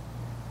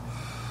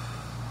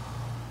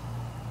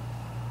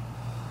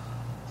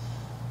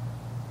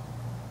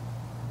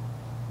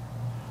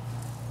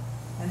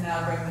 And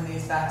now bring the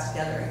knees back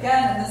together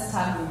again, and this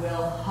time we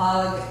will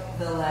hug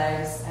the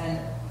legs and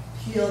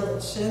peel the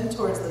chin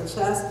towards the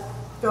chest,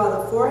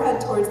 draw the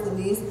forehead towards the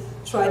knees,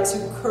 try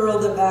to curl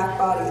the back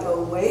body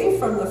away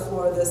from the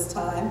floor this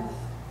time,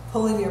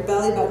 pulling your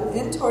belly button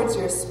in towards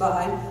your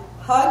spine,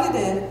 hug it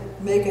in,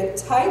 make a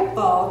tight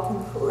ball,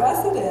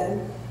 compress it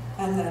in,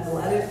 and then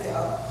let it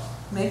go.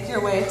 Make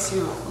your way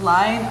to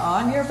lying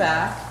on your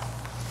back.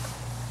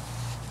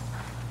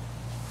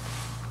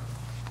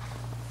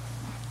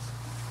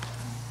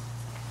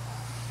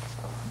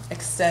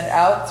 Extend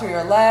out through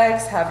your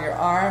legs, have your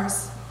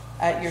arms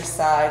at your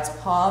sides,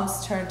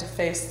 palms turned to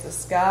face the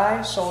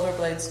sky, shoulder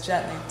blades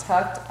gently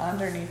tucked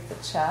underneath the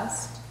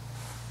chest.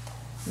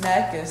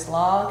 Neck is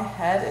long,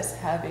 head is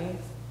heavy,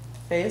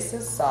 face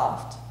is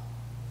soft.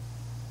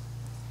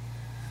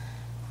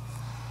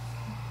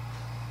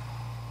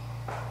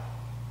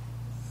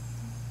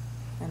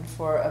 And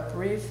for a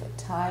brief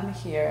time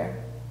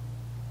here,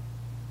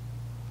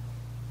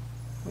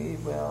 we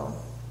will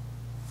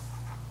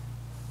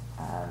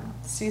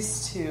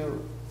cease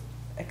to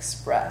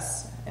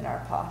express in our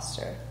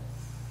posture.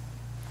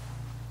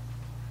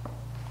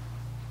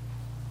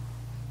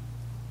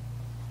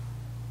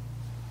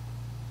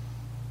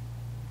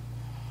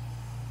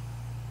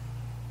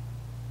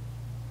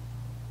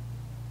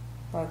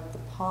 Let the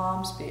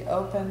palms be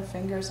open,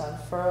 fingers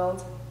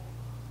unfurled.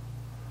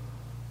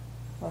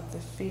 Let the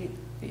feet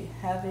be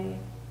heavy,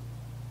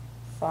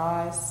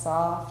 thighs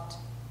soft,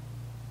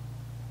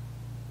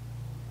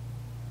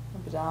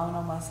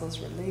 abdominal muscles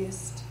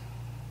released.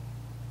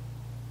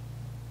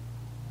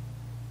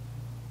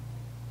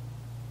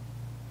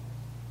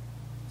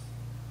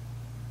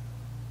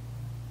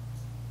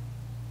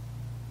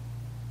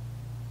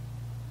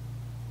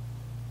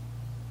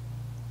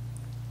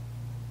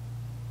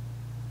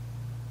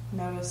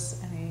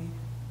 Notice any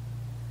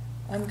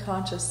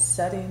unconscious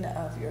setting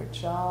of your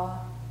jaw,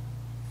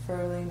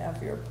 furling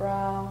of your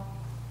brow,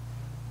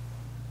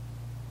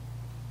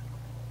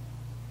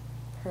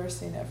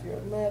 pursing of your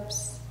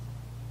lips.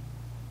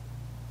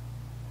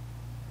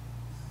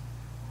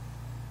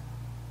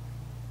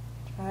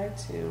 Try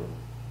to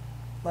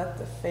let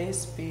the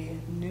face be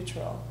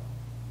neutral,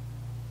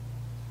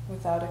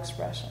 without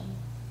expression.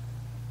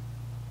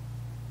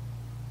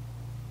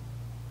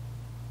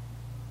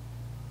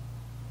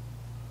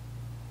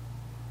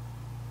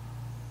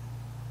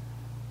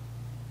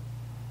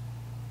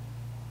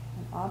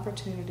 An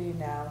opportunity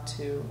now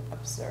to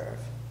observe.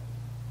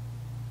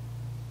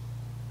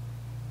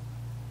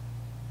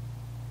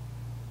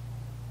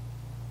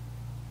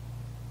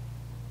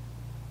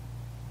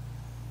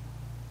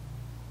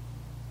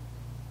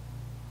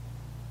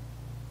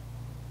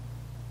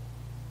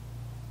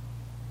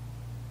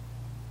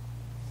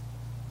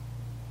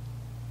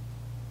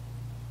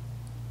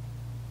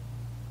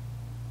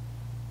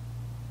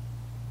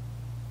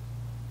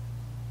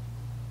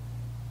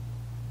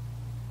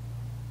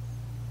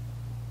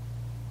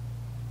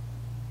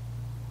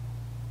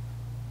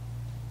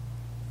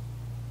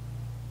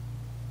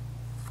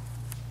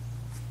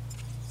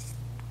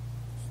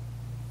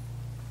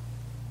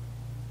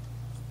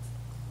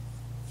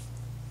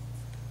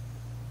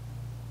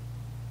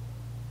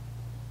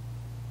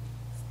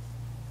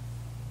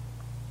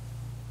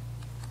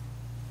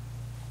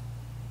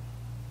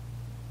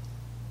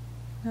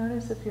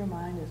 Notice if your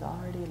mind has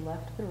already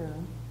left the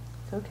room.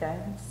 It's okay.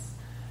 It's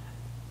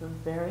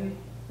very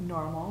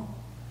normal.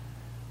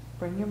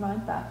 Bring your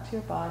mind back to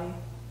your body.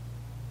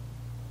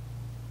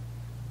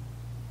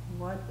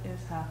 What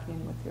is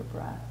happening with your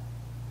breath?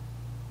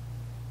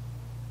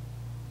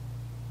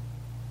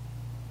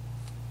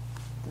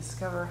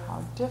 Discover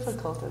how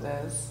difficult it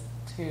is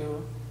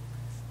to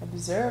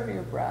observe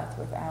your breath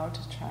without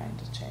trying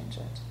to change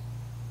it.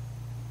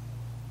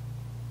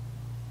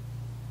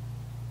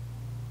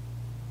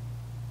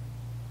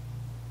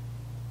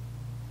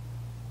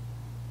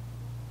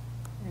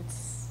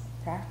 It's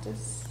a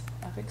practice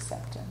of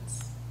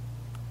acceptance.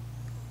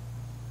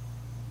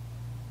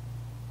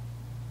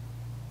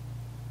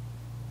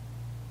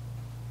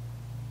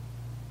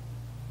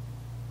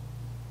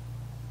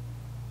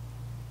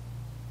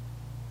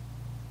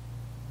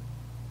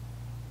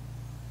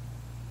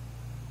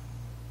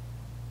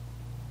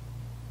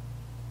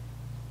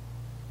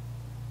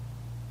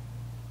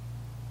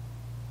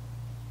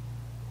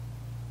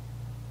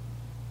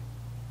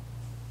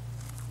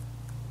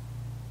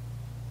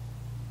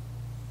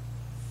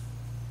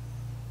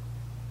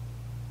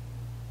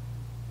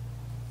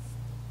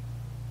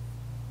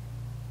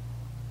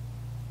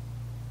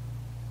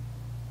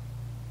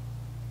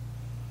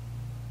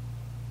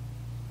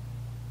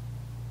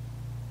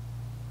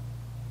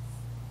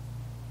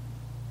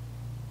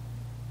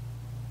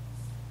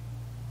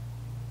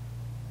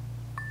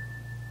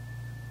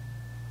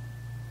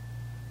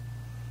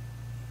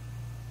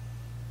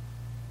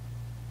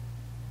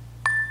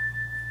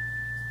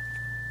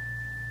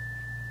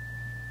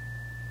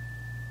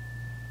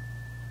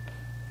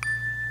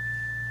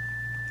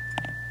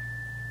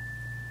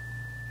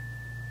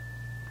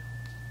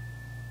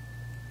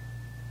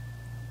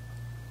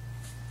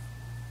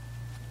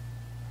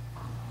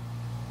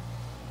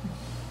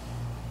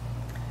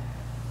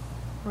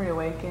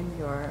 Reawaken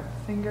your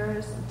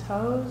fingers and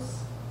toes.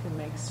 You can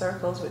make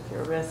circles with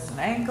your wrists and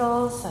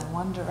ankles in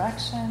one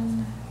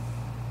direction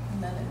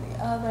and then in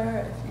the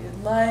other. If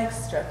you'd like,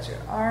 stretch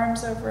your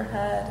arms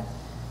overhead.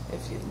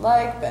 If you'd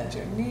like, bend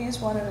your knees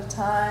one at a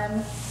time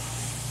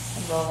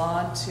and roll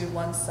on to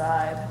one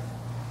side.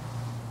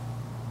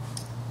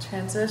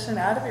 Transition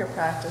out of your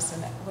practice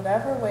in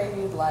whatever way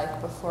you'd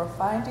like before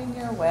finding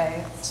your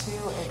way to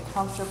a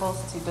comfortable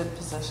seated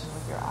position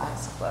with your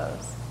eyes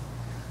closed.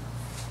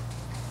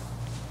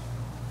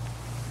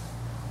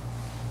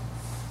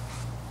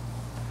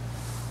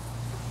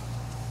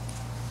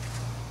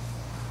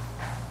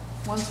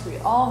 Once we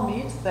all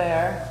meet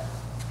there,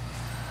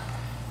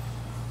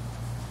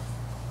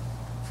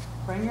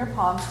 bring your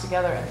palms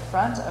together in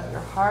front of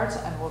your heart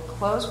and we'll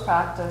close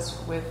practice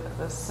with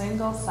the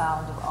single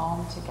sound of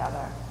Om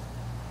together.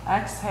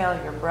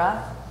 Exhale your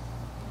breath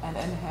and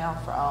inhale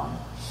for Om.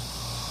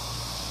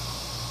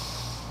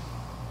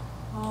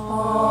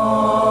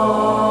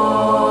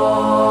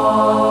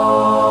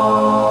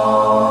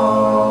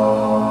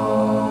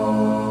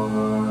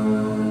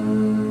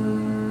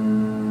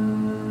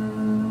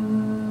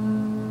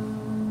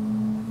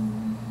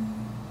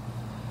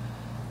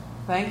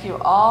 Thank you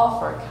all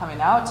for coming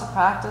out to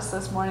practice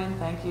this morning.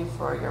 Thank you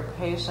for your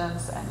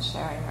patience and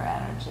sharing your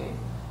energy.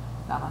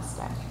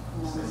 Namaste.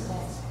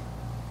 Namaste.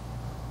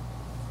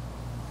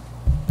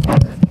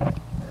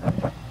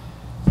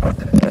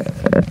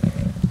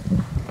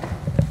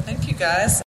 Thank you, guys.